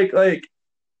 Like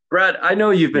Brad, I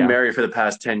know you've been Yeah. married for the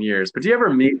past 10 years, but do you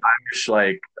ever meet Irish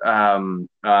like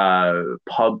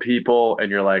pub people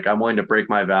and you're like, I'm willing to break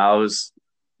my vows,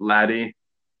 laddie?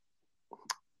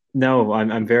 No,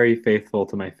 I'm very faithful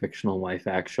to my fictional wife,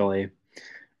 actually.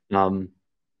 Um,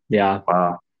 yeah,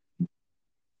 Wow.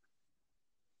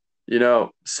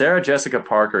 Sarah Jessica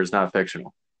Parker is not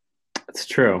fictional. it's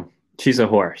true. She's a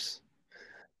horse.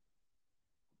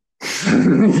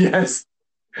 Yes.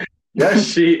 Yes,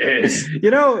 she is.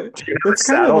 You know, Do you have a that's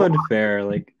kind of saddle? unfair.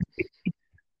 Like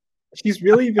she's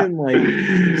really been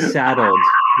like saddled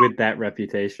with that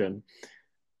reputation.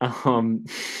 Um,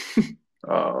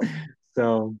 Oh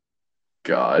so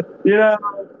God.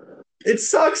 It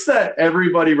sucks that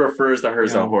everybody refers to her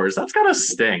as a yeah, horse. That's gotta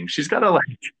sting. She's got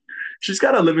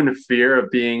to live in fear of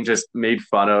being just made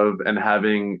fun of and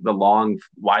having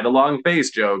why the long face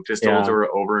joke just told to yeah,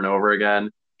 her over and over again.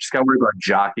 She's got to worry about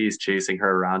jockeys chasing her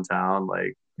around town.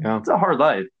 Like, yeah. it's a hard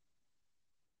life.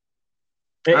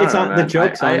 I don't It's know, on the man.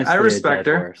 joke's I honestly a respect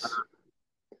dead her. horse.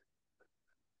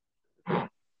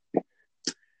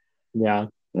 Yeah,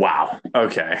 Wow.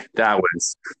 Okay. That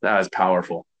was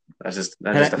powerful. That just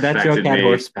that joke affected had me.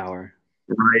 horsepower,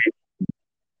 Right.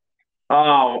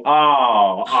 Oh,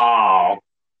 oh, oh.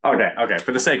 Okay, okay.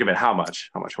 For the sake of it, how much?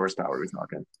 How much horsepower are we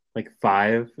talking? like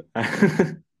five.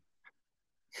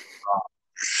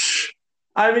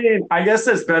 I mean, I guess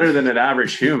that's better than an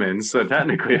average human, so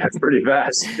technically that's pretty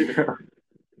fast.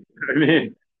 I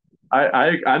mean,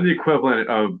 I'm the equivalent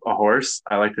of a horse,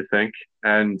 I like to think.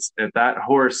 And if that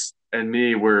horse and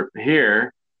me were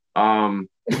here, we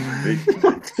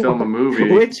film a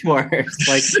movie. Which horse?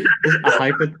 Like just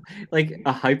like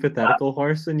a hypothetical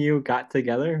horse and you got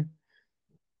together?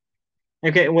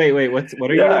 Okay, wait. What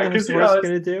are you Yeah, and because this horse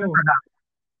gonna do?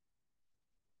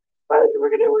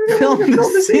 we're Film gonna the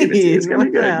film the scene. It's scene. gonna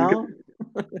be What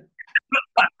the good.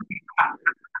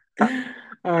 hell?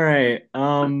 All right.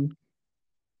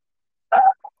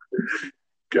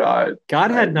 God,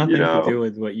 God had you nothing to know. do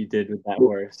with what you did with that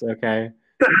horse. Okay.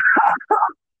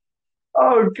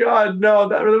 Oh God, no!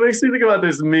 That makes me think about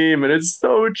this meme, and it's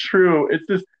so true. It's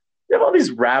just you have all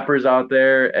these rappers out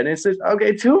there, and it's just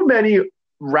okay. Too many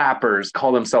rappers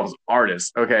call themselves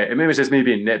artists. Okay, and maybe it's just me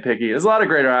being nitpicky. There's a lot of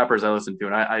great rappers I listen to,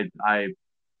 and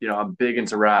I'm big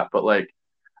into rap. But like,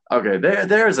 okay,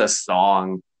 there's a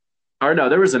song, or no,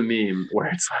 there was a meme where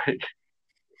it's like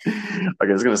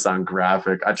Okay, it's gonna sound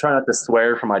graphic. I try not to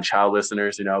swear for my child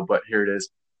listeners, but here it is.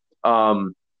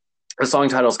 Um, the song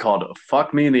title is called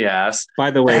 "Fuck Me in the Ass,"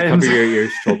 By the way, and cover your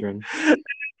ears, children.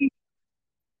 come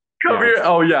Yeah. here.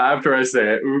 Oh yeah, after I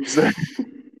say it, oops.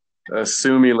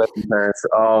 Sue me, listen, parents.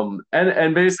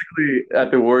 And basically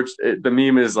at the awards, the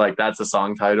meme is like that's the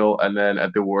song title, and then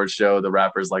at the awards show, the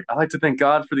rapper's like, "I like to thank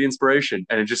God for the inspiration,"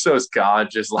 and it just shows God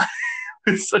just like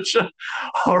with such a That's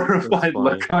horrified funny.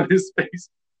 look on his face.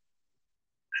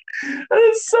 And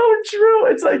it's so true.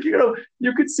 It's like,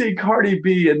 you could see Cardi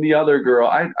B and the other girl.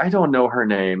 I don't know her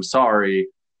name. Sorry.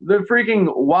 The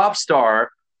freaking WAP star.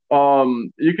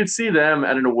 You could see them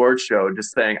at an award show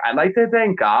just saying, "I'd like to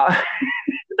thank God."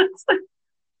 It's like,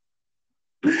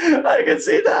 I can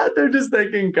see that. They're just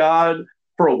thanking God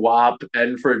for WAP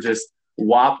and for just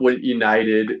WAP with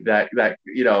United,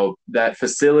 that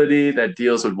facility that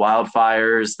deals with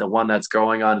wildfires, the one that's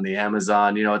going on in the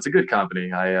Amazon. It's a good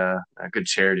company. A good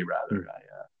charity Hmm. rather.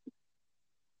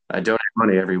 I donate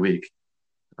money every week.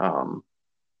 Um,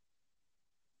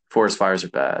 forest fires are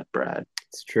bad, Brad.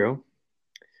 It's true.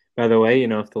 By the way,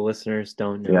 if the listeners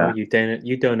don't know, Yeah.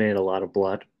 you donate a lot of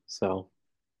blood. So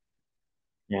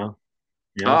yeah,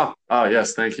 yeah, Oh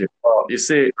yes, thank you. Well, you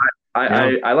see, I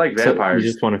yeah. I, I like So you vampires.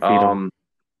 just want to feed them.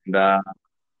 The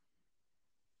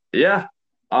Yeah.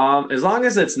 As long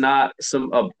as it's not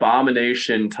some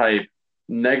abomination type,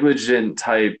 negligent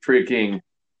type, freaking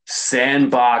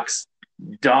sandbox,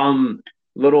 dumb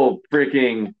little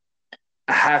freaking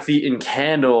half-eaten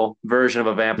candle version of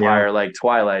a Yeah. vampire like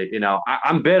Twilight,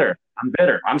 I'm bitter. I'm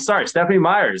bitter. I'm sorry, Stephanie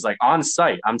Myers, like on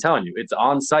site. I'm telling you, it's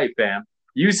on site, fam.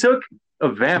 You took a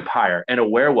vampire and a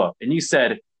werewolf, and you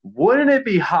said, "Wouldn't it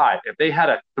be hot if they had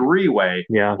a three-way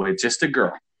Yeah. with just a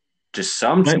girl, just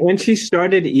some chick?" When she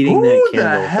started eating that Who the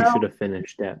candle, she should hell? have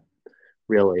finished it.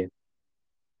 Really.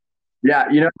 Yeah,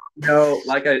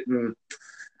 like I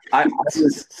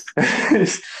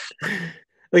was.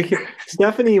 Like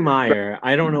Stephanie Meyer,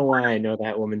 I don't know why I know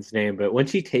that woman's name, but when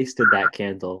she tasted that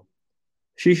candle,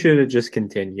 she should have just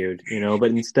continued,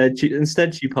 but instead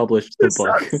she published the This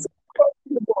book. sounds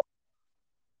questionable.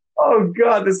 Oh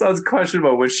God, this sounds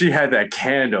questionable. When she had that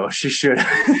candle, she should.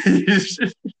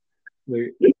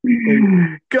 Like, like,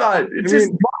 God, I just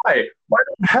mean, why? Why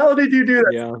the hell did you do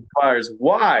that to yeah, Fires?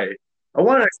 Why? I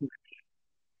want to.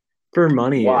 for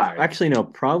money. Why? Actually, no,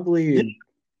 probably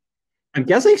I'm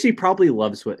guessing she probably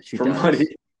loves what she For money?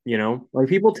 does. Like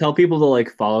people tell people to like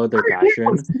follow their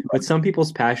passion, but some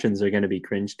people's passions are going to be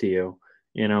cringe to you,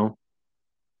 you know?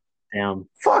 Damn.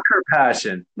 Fuck her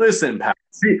passion. Listen, Pat.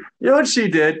 See, you know what she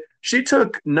did? She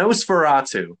took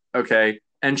Nosferatu, okay,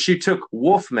 and she took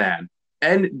Wolfman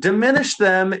and diminished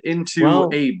them into Well,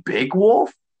 a big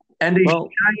wolf and a well,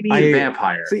 shiny I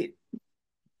vampire. see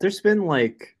there's been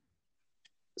like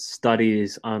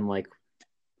studies on like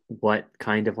what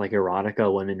kind of like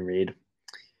erotica women read.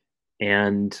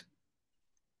 And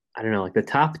I don't know, like the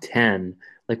top 10,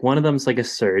 like one of them's like a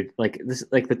surge, like this,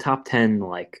 like the top 10,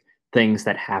 like things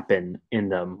that happen in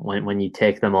them when you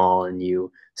take them all and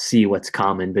you see what's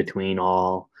common between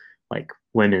all like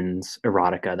women's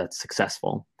erotica that's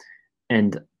successful.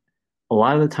 And a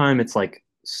lot of the time it's like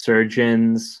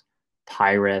surgeons,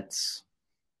 pirates,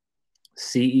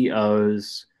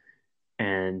 CEOs,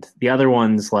 and the other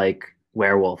one's like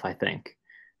werewolf, I think.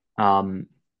 Um,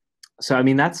 so I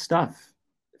mean that's stuff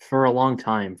for a long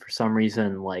time. For some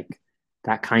reason, like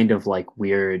that kind of like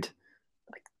weird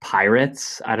like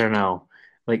pirates. I don't know.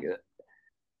 Like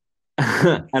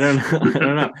I don't know. I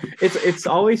don't know. It's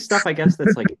always stuff I guess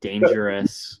that's like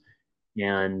dangerous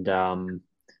and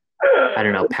I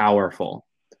don't know, powerful.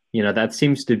 That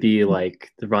seems to be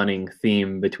like the running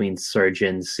theme between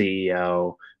surgeon,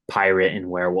 CEO, pirate, and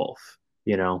werewolf,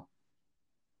 you know?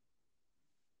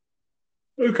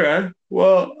 Okay.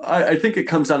 Well, I think it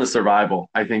comes down to survival.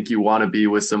 I think you want to be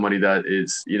with somebody that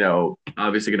is,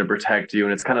 obviously going to protect you.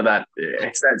 And it's that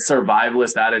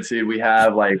survivalist attitude we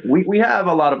have. Like we have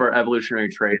a lot of our evolutionary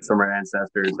traits from our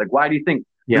ancestors. Like, why do you think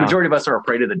the Yeah. majority of us are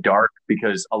afraid of the dark?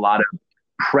 Because a lot of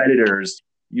predators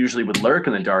usually would lurk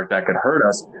in the dark that could hurt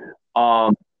us.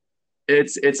 Um,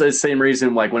 it's the same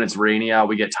reason like when it's rainy out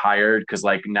we get tired because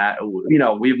like not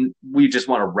we just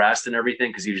want to rest and everything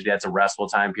because usually that's a restful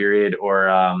time period or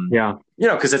Yeah.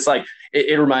 because it's like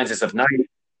it reminds us of night.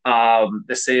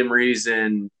 The same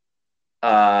reason.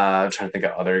 I'm trying to think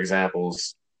of other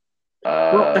examples.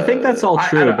 Well, I think that's all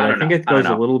true, but I I don't think know. it I don't goes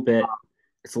a know. little bit,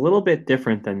 it's a little bit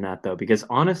different than that though, because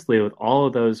honestly, with all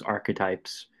of those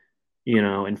archetypes,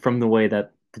 and from the way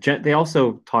that they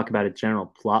also talk about a general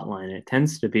plot line, it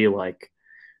tends to be like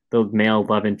the male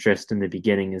love interest in the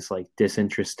beginning is like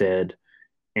disinterested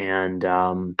and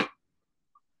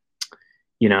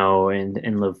and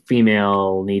the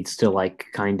female needs to like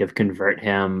kind of convert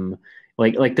him.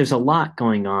 Like there's a lot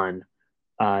going on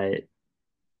uh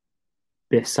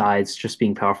besides just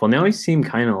being powerful. Now he seem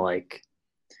kind of like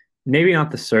maybe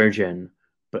not the surgeon,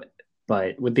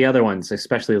 but with the other ones,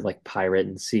 especially with like pirate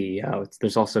and CEO,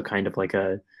 there's also kind of like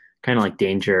a kind of like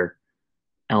danger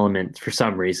element for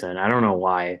some reason. I don't know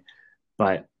why,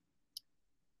 but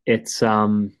it's I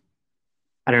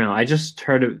don't know. I just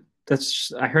heard of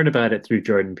that's I heard about it through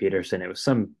Jordan Peterson. It was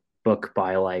some book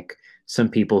by like some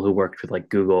people who worked with like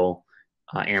Google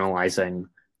analyzing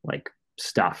like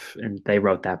stuff, and they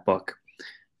wrote that book,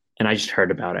 and I just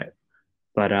heard about it.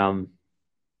 But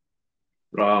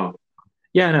Oh.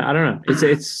 yeah, no, I don't know.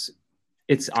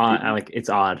 It's odd. I like it's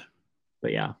odd,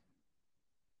 but yeah,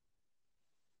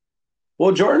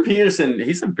 Well, Jordan Peterson,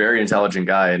 he's a very intelligent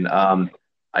guy, and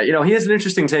he has an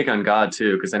interesting take on God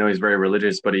too, because I know he's very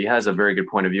religious, but he has a very good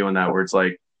point of view on that, where it's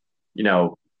like, you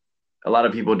know, a lot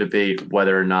of people debate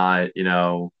whether or not,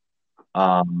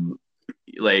 um,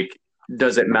 like,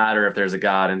 does it matter if there's a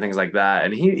God and things like that.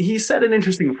 And he said an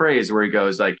interesting phrase where he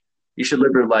goes like, you should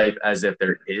live your life as if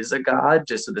there is a God,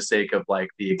 just for the sake of like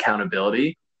the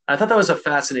accountability. I thought that was a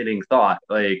fascinating thought.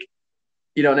 Like,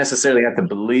 you don't necessarily have to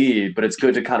believe, but it's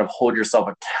good to kind of hold yourself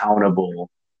accountable.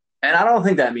 And I don't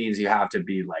think that means you have to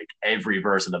be like every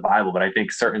verse of the Bible, but I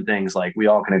think certain things like we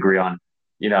all can agree on,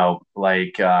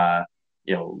 like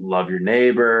love your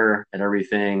neighbor and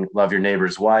everything, love your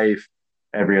neighbor's wife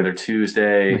every other when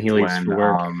Tuesday he leaves for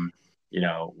work,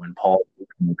 when Paul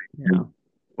yeah,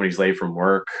 when he's late from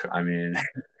work. I mean,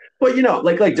 but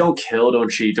like don't kill, don't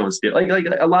cheat, don't steal. Like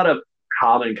a lot of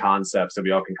common concepts that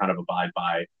we all can kind of abide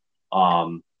by.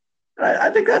 Um, I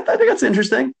think that's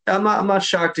interesting. I'm not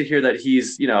shocked to hear that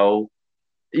he's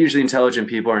usually intelligent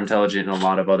people are intelligent in a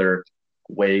lot of other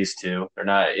ways too. They're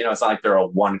not it's not like they're a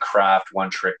one craft one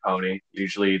trick pony.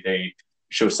 Usually they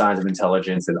show signs of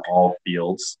intelligence in all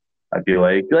fields. I feel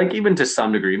like even to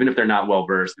some degree, even if they're not well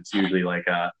versed, it's usually like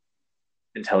a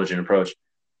intelligent approach.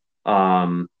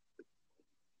 Um,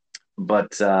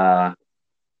 but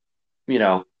you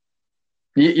know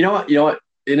you know what,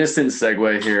 innocent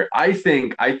segue here. I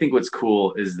think what's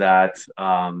cool is that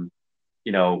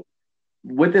you know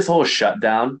with this whole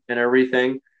shutdown and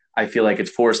everything, I feel like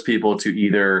it's forced people to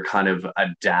either kind of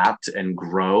adapt and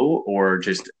grow or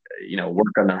just,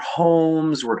 work on their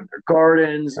homes, work on their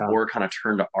gardens, yeah, or kind of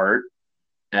turn to art.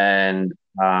 And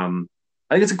I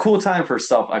think it's a cool time for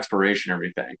self exploration and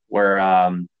everything, where,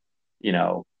 you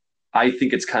know, I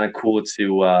think it's kind of cool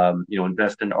to,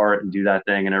 invest in art and do that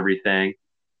thing and everything.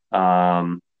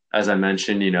 As I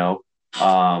mentioned, girl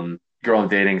I'm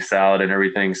dating, Salad and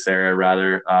everything, Sarah,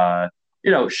 rather,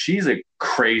 she's a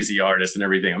crazy artist and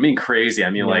everything. I mean, crazy. I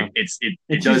mean, yeah. like it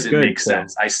And she's doesn't good make too.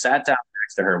 sense. I sat down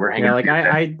next to her. We're hanging Yeah, out.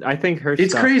 like I think her It's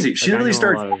stuff. crazy. She Like I literally know a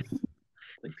starts. lot of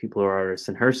like people who are artists,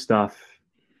 and her stuff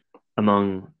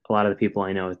among a lot of the people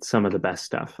I know, it's some of the best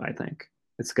stuff. I think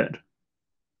it's good.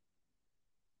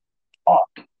 Oh,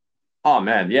 oh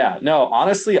man, yeah. No,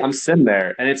 honestly, I'm sitting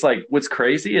there, and it's like what's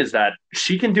crazy is that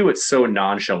she can do it so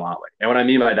nonchalantly. And what I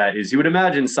mean by that is, you would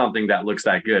imagine something that looks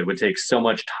that good would take so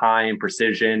much time,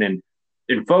 precision, and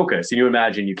in focus. And you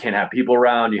imagine you can't have people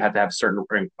around. You have to have certain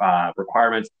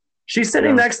requirements. She's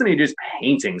sitting Yeah, next to me just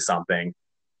painting something,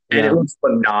 and it yeah, looks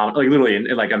phenomenal. Like literally in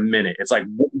like a minute, it's like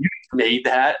you made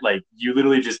that. Like you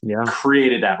literally just yeah.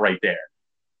 created that right there.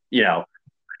 You know,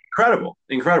 incredible,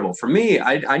 incredible. For me,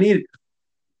 I need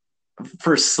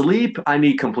for sleep, I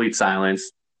need complete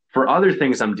silence. For other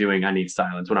things I'm doing, I need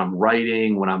silence. When I'm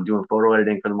writing, when I'm doing photo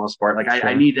editing, for the most part, like I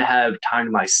Sure. need to have time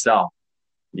to myself.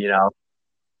 You know,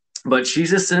 but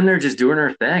she's just sitting there just doing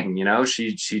her thing.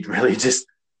 She really just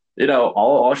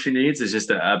all she needs is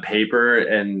just a paper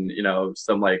and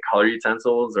some like color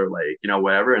utensils or like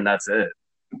whatever, and that's it.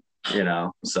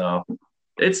 So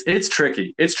it's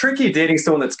tricky. It's tricky dating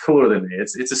someone that's cooler than me.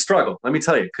 It's a struggle, let me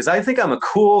tell you, because I think I'm a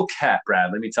cool cat,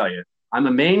 Brad. Let me tell you, I'm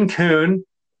a Maine Coon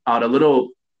on a little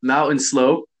mountain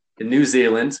slope in New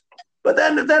Zealand. But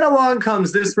then along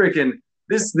comes this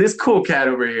cool cat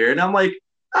over here, and I'm like,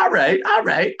 all right, all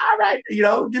right, all right.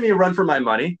 Give me a run for my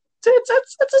money.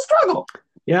 It's a struggle.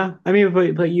 Yeah, I mean,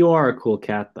 but you are a cool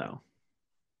cat though.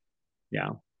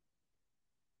 Yeah,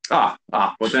 Well,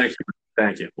 thank you,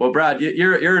 thank you. Well, Brad,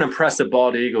 you're an impressive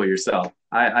bald eagle yourself.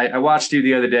 I watched you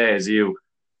the other day as you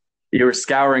were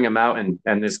scouring a mountain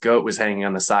and this goat was hanging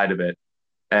on the side of it.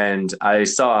 And I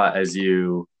saw as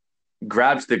you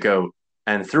grabbed the goat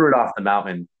and threw it off the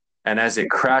mountain. And as it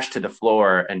crashed to the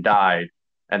floor and died,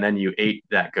 and then you ate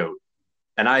that goat.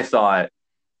 And I thought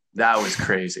that was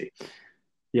crazy.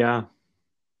 yeah.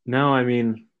 No, I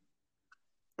mean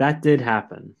that did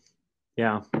happen.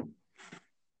 Yeah.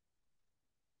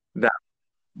 That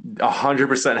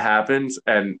 100% happens,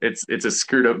 and it's a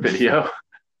screwed up video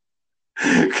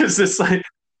because it's like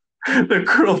the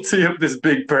cruelty of this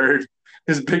big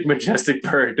majestic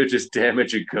bird to just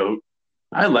damage a goat.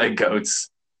 I like goats.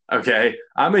 Okay,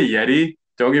 I'm a Yeti.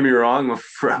 Don't get me wrong.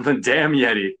 I'm a damn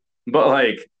Yeti. But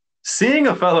like seeing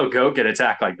a fellow goat get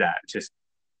attacked like that, just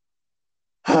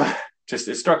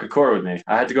it struck a chord with me.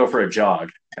 I had to go for a jog,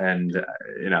 and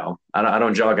I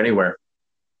don't jog anywhere.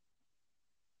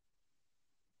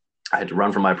 I had to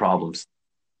run from my problems,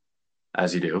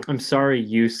 as you do. I'm sorry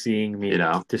you seeing You me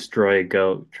know, destroy a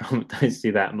goat traumatized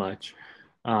you that much.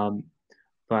 Um,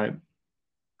 but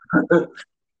it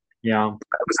yeah,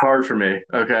 was hard for me.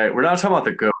 Okay, we're not talking about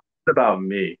the goat. It's about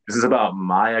me. This is about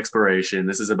my exploration.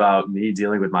 This is about me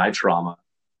dealing with my trauma.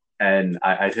 And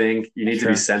I think you need to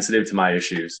be sure. sensitive to my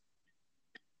issues.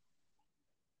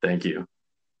 Thank you.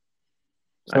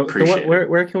 I So what, appreciate it.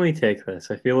 where can we take this?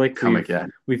 I feel like Come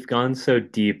again. we've gone so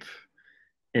deep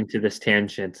into this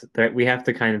tangent that we have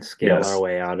to kind of scale our Yes.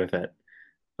 way out of it.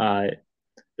 Uh,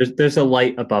 there's a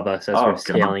light above us as we're Oh, come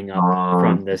scaling up on.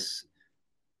 from this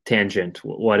tangent.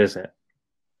 What is it?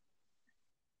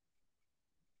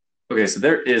 Okay, so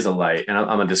there is a light, and I'm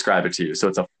gonna describe it to you. So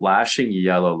it's a flashing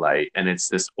yellow light, and it's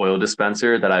this oil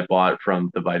dispenser that I bought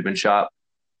from the vitamin shop.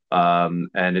 And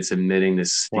it's emitting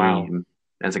this Wow, steam, and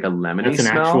it's like a lemony that's an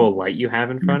smell. actual light you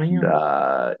have in front of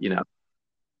And, you.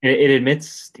 It emits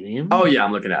oh steam. yeah,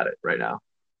 I'm looking at it right now.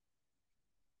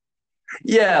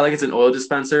 Yeah, like it's an oil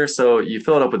dispenser. So you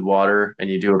fill it up with water, and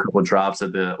you do a couple drops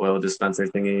of the oil dispenser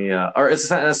thingy, or it's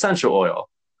an essential oil,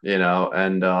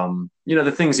 and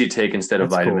the things you take instead of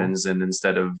That's cool. vitamins and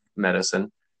instead of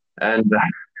medicine, and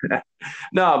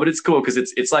no, but it's cool because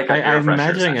it's like an air I'm freshener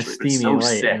imagining a essentially, but it's steamy so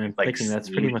light, sick, and I'm like thinking that's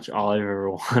pretty steamy. much all I've ever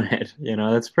wanted.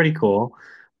 That's pretty cool.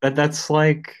 That's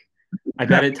like, I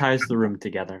bet it ties the room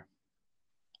together.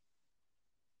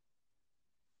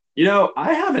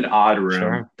 I have an odd room.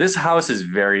 Sure. This house is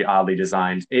very oddly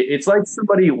designed. It's like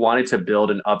somebody wanted to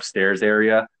build an upstairs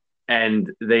area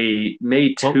and they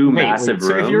made Well, two wait. massive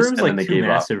So if your rooms room's and then like they two gave up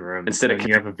massive rooms, instead of. then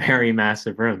you have a very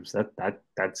massive rooms.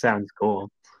 That sounds cool.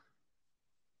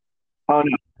 Oh,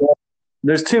 no.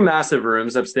 There's two massive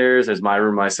rooms upstairs. There's my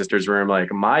room, my sister's room.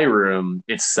 Like my room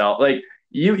itself, like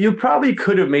you probably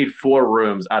could have made four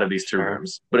rooms out of these two Sure.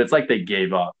 rooms, but it's like they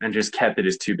gave up and just kept it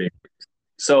as two big.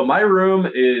 So my room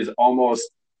is almost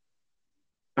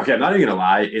okay. I'm not even gonna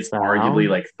lie. It's arguably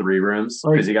Wow. like three rooms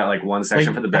because Like you got like one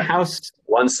section for like the bed,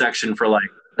 one section for like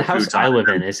the the house futon. I live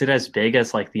in, is it as big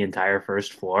as like the entire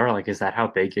first floor? Like, is that how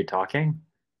big you're talking?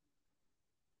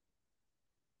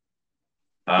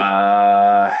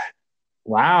 Uh,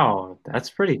 Wow,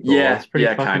 that's pretty cool. yeah, That's pretty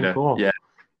yeah, fucking kind of, cool. yeah,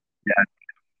 yeah.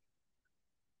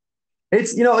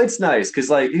 It's nice because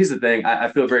like here's the thing. I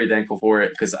feel very thankful for it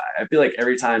because I feel like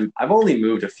every time I've only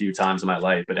moved a few times in my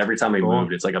life, but every time I moved,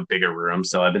 Cool. it's like a bigger room.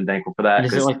 So I've been thankful for And that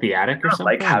is it because like the attic or I like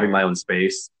something? having my Or own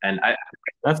space. And I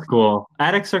that's cool.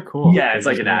 Attics are cool. yeah, They're it's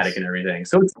like just an attic nice. and everything.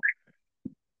 So it's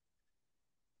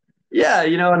yeah,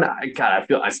 and God, I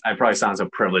feel I probably sound so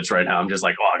privileged right now. I'm just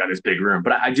like, oh, I got this big room,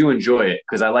 but I do enjoy it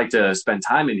because I like to spend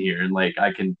time in here and like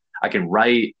I can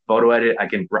write, photo edit.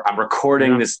 I'm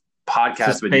recording Yeah. this It's a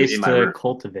podcast with you space in my to room.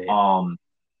 cultivate. Um,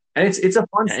 and it's a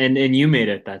fun. And you made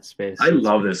it that space, I so it's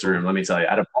love pretty this room. cool. Let me tell you.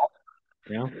 Out of all,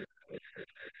 Yeah.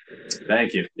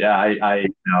 thank you. Yeah, I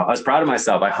was proud of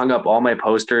myself. I hung up all my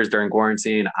posters during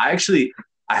quarantine.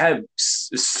 I have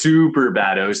super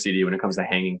bad OCD when it comes to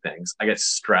hanging things. I get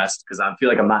stressed because I feel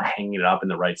like I'm not hanging it up in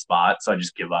the right spot, so I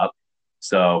just give up.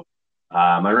 So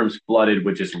my room's flooded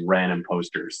with just random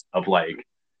posters of like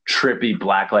trippy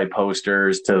blacklight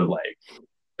posters to like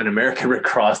an American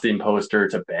Rick Ross theme poster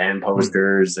to band Hmm.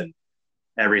 posters and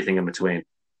everything in between.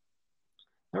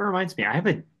 That reminds me, I have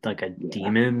a Yeah.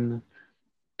 demon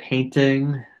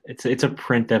painting. It's a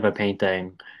print of a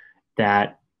painting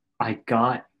that I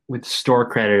got with store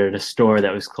credit at a store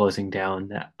that was closing down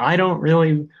that I don't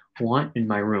really want in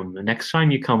my room. The next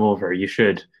time you come over, you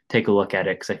should take a look at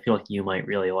it because I feel like you might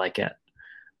really like it.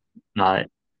 Uh,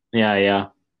 yeah, yeah.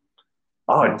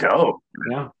 Oh, So dope.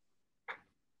 yeah,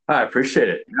 I appreciate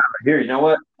it. Yeah, here, you know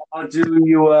what? I'll do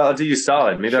you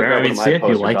solid. Maybe I'll sure. I grab one mean, of see my if you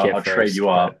posters. like I'll, it I'll trade first, you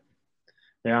off. but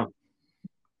yeah.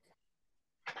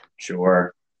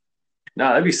 Sure. No,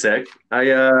 that'd be sick.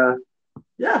 Yeah,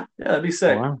 that'd be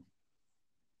sick. Wow.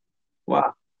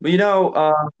 Wow. But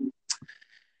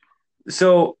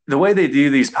so the way they do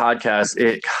these podcasts,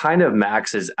 it kind of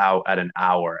maxes out at an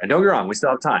hour. And don't get me wrong, we still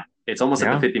have time. It's almost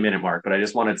at the Yeah. 50-minute mark, but I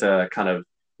just wanted to kind of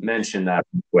mention that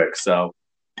quick. So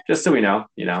just so we know.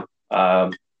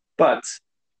 But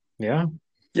Yeah.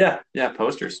 Yeah, yeah,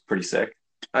 posters, pretty sick.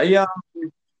 Yeah,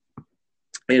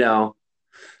 you know,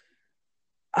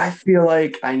 I feel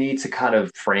like I need to kind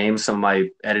of frame some of my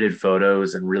edited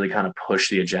photos and really kind of push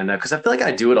the agenda because I feel like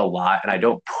I do it a lot and I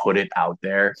don't put it out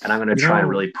there. And I'm going to You try and know,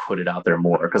 really put it out there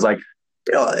more because, like,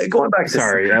 going back to,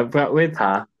 sorry, but with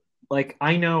huh? like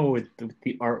I know with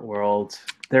the art world,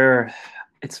 there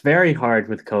it's very hard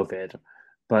with COVID,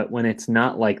 but when it's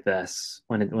not like this,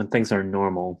 when things are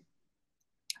normal,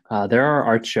 there are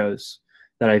art shows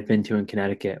that I've been to in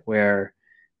Connecticut where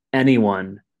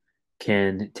anyone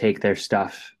can take their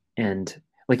stuff and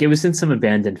like it was in some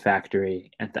abandoned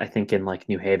factory, I think in like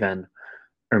New Haven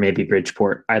or maybe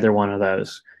Bridgeport, either one of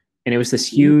those, and it was this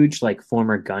huge like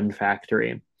former gun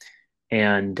factory,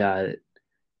 and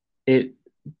it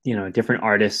different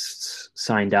artists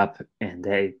signed up and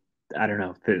they I don't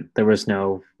know there was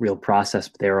no real process,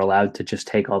 but they were allowed to just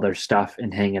take all their stuff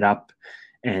and hang it up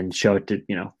and show it to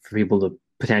for people to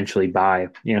potentially buy,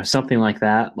 something like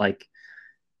that. Like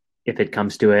if it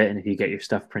comes to it and if you get your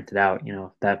stuff printed out,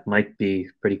 that might be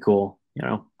pretty cool.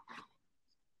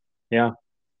 Yeah.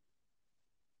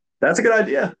 That's a good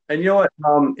idea. And you know what?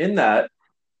 In that,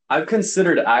 I've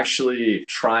considered actually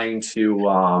trying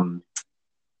to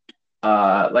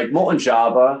like Molten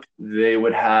Java, they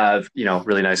would have,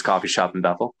 really nice coffee shop in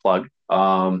Bethel, plug.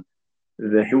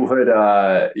 They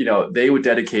would they would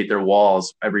dedicate their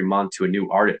walls every month to a new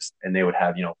artist and they would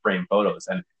have, framed photos.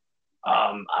 And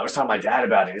I was talking to my dad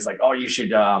about it. He's like, "Oh, you should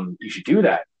do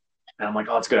that." And I'm like,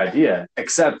 "Oh, it's a good idea."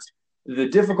 Except the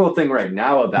difficult thing right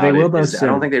now They about will it though is I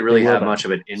don't think soon. they They really will have much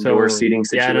though. of an indoor So seating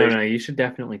yeah, no, situation. no, you should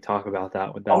definitely talk about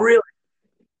that with Oh, them. really?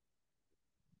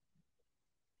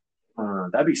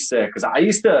 That'd be sick. Because I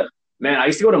used to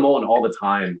go to Molten all the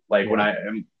time. Like when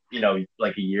Yeah.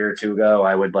 like a year or two ago,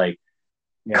 I would like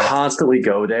Yeah. constantly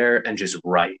go there and just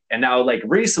write. And now, like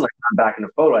recently, I'm back into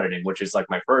photo editing, which is like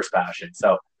my first passion.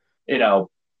 So, you know,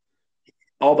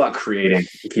 all about creating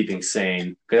and keeping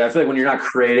sane. Because I feel like when you're not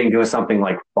creating, doing something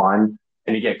like fun,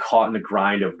 and you get caught in the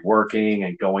grind of working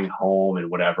and going home and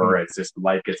whatever, Mm. it's just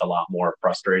life gets a lot more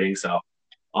frustrating. So,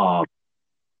 um,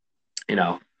 you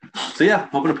know, so yeah,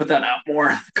 hoping to put that out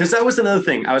more because that was another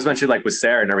thing I was mentioning, like with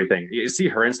Sarah and everything. You see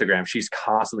her Instagram; she's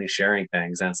constantly sharing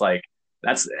things, and it's like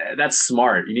that's that's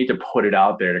smart. You need to put it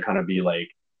out there to kind of be like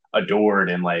adored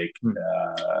and like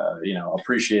Mm.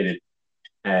 appreciated,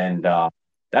 and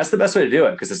that's the best way to do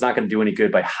it because it's not going to do any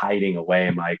good by hiding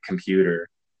away my computer.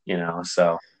 So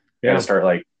I got to Yeah. start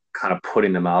like kind of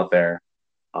putting them out there.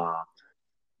 Uh,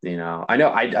 I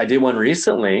know I did one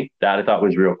recently that I thought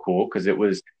was real cool because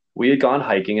we had gone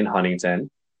hiking in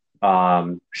Huntington,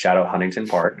 shout out Huntington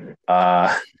Park.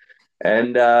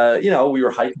 And we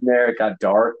were hiking there. It got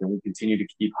dark, and we continued to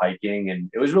keep hiking, and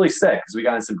it was really sick because we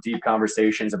got in some deep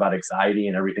conversations about anxiety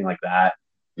and everything like that.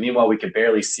 Meanwhile, we could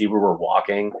barely see where we're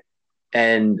walking,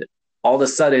 and all of a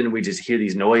sudden, we just hear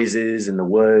these noises in the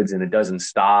woods, and it doesn't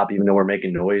stop, even though we're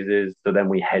making noises. So then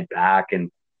we head back,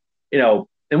 and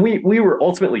and we were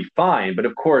ultimately fine. But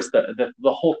of course, the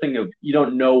whole thing of you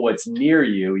don't know what's near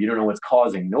you, you don't know what's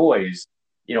causing noise.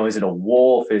 Is it a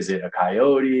wolf? Is it a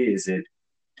coyote? Is it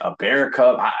a bear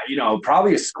cub?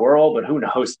 Probably a squirrel, but who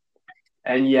knows?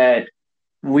 And yet,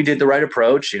 we did the right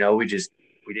approach. We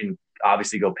didn't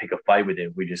obviously go pick a fight with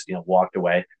it. We just walked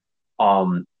away.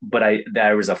 But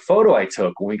there was a photo I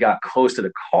took when we got close to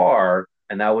the car,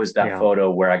 and that was that Yeah. photo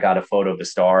where I got a photo of the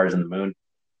stars and the moon,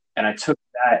 and I took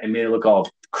that and made it look all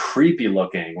creepy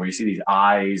looking, where you see these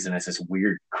eyes and it's this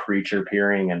weird creature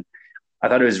peering. And I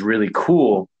thought it was really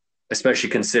cool, especially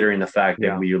considering the fact that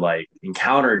Yeah. we like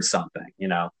encountered something.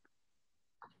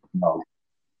 Um,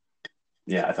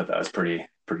 yeah, I thought that was pretty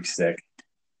sick.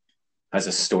 Has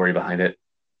a story behind it,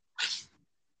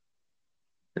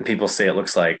 and people say it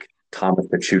looks like Thomas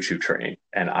the Choo Choo Train,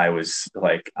 and I was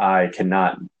like, I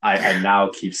cannot. I now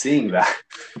keep seeing that.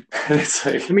 It's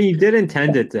like I mean, you did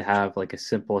intend it to have like a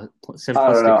I don't know.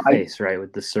 simplistic face, right,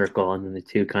 with the circle and then the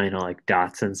two kind of like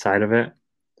dots inside of it.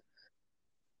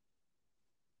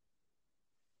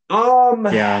 Um,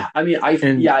 Yeah. I mean,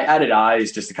 And I added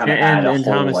eyes just to kind of add and a and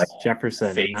whole like Thomas Jefferson,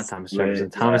 not face Thomas to it. Jefferson,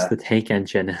 Thomas Yeah. the Tank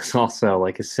Engine is also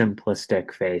like a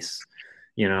simplistic face,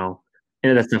 you know,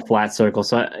 and that's a flat circle.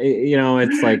 So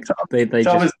it's like they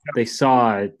Thomas. just they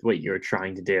saw what you were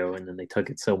trying to do, and then they took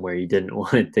it somewhere you didn't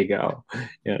want it to go,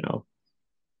 you know.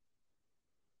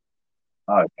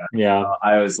 Oh, Yeah,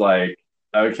 I was like,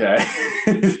 okay,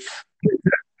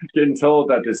 getting told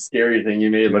that this scary thing you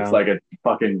made looks yeah, like a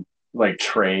fucking like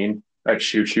train, a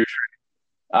choo choo.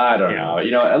 I don't yeah,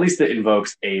 know. At least it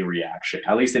invokes a reaction.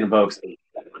 At least it invokes a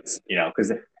response,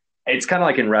 because it's kind of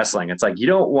like in wrestling. It's like you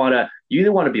don't want to. You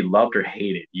either want to be loved or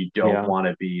hated. You don't yeah. want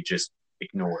to be just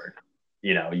ignored.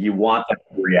 You want them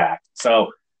to react.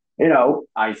 So,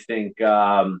 I think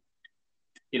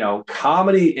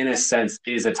comedy in a sense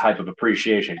is a type of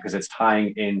appreciation because it's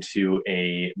tying into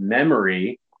a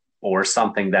memory or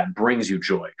something that brings you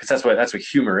joy. Because that's what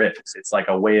humor is. It's like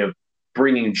a way of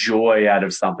bringing joy out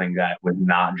of something that was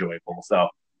not joyful. So,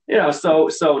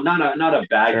 so not a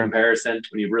bad Sure. comparison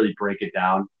when you really break it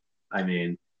down. I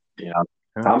mean, you know,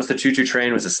 Oh. Thomas the Choo Choo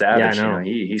Train was a savage. Yeah, I know.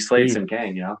 He slayed some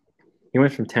gang. He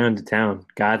went from town to town.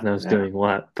 God knows Yeah. doing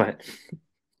what, but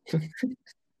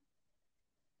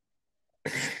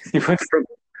He went from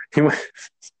he went.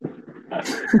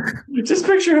 Just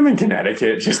picture him in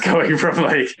Connecticut, just going from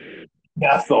like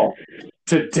Bethel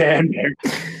to Danbury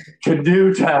to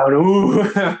Newtown. Ooh,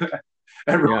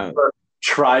 everyone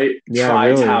yeah,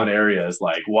 tri-town really. areas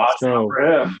like watch So out for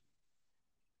him.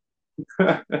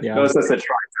 yeah, Notice I said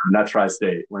tri-town, not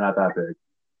tri-state. We're not that big.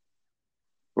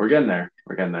 We're getting there.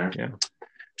 We're getting there. yeah.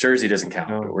 Jersey doesn't count,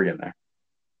 but Oh, we're getting there.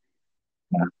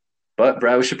 Yeah. But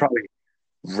Brad, we should probably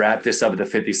wrap this up at the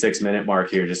 56-minute mark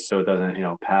here, just so it doesn't,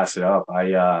 pass it up.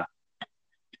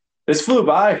 This flew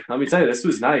by. Let me tell you, this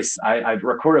was nice. I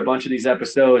recorded a bunch of these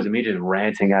episodes and me just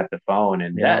ranting at the phone,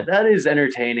 and yeah. that is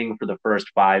entertaining for the first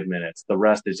 5 minutes. The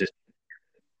rest is just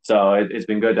so it's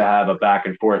been good to have a back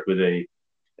and forth with a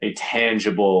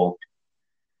tangible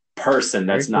person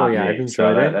Very that's cool. not Yeah, me. I've So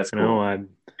enjoyed it. that's cool.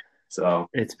 So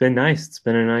It's been nice. It's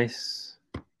been a nice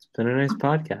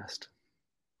podcast.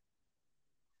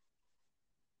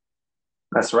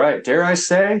 that's right. Dare I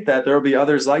say that there will be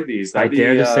others like these? I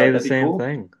dare to say the That'd be same cool.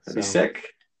 thing. That'd be So sick.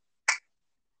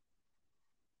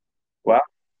 Wow.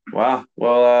 Wow.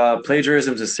 Well,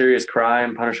 plagiarism is a serious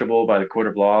crime, punishable by the court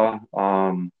of law.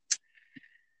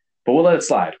 But we'll let it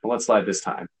slide. We'll let it slide this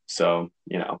time. So,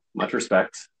 much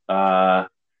respect. All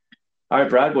right,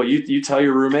 Brad. Well, you tell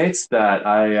your roommates that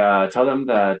I tell them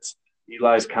that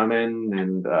Eli's coming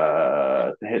and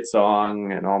the hit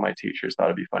song, and all my teachers thought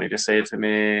it'd be funny to say it to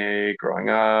me growing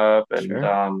up, and sure.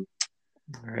 All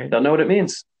right. they'll know what it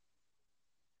means.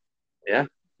 Yeah,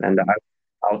 and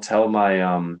I'll tell my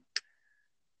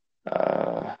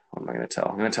what am I going to tell?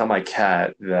 I'm going to tell my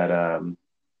cat that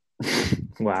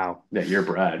Wow. that you're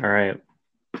Brad. All right.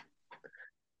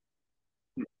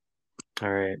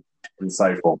 All right.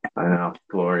 Insightful. I know.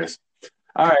 Glorious.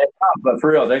 All right. But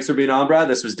for real, thanks for being on, Brad.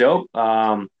 This was dope.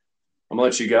 I'm gonna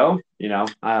let you go.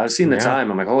 I've seen the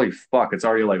time. I'm like, holy fuck, it's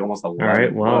already like almost 11. All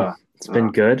right. Well, it's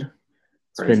been good.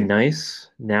 It's crazy. been nice.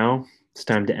 Now it's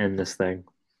time to end this thing.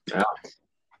 Yeah.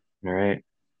 All right.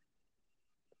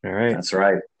 All right. That's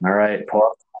right. All right. Pull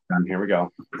up. And here we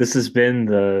go. This has been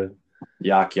the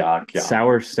Yak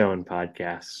Sour Stone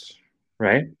podcast,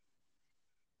 right?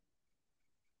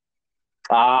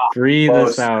 Free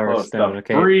the Sour Stone.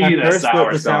 Okay. At first,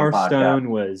 the Sour Stone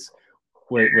was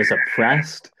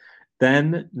oppressed.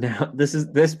 Then now this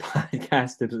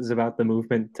podcast is about the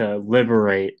movement to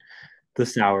liberate the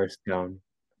Sour Stone.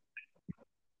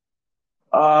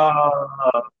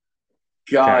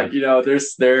 God,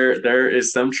 there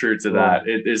is some truth to that.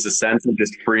 It is a sense of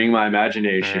just freeing my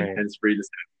imagination, right. hence free the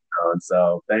Sour Stone.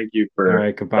 So thank you for. All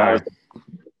right. Goodbye.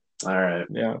 All right.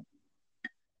 Yeah.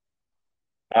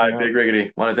 All right, Big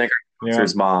Riggedy. Want to thank our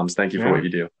moms. Thank you for what you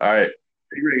do. All right,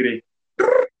 Big Riggedy.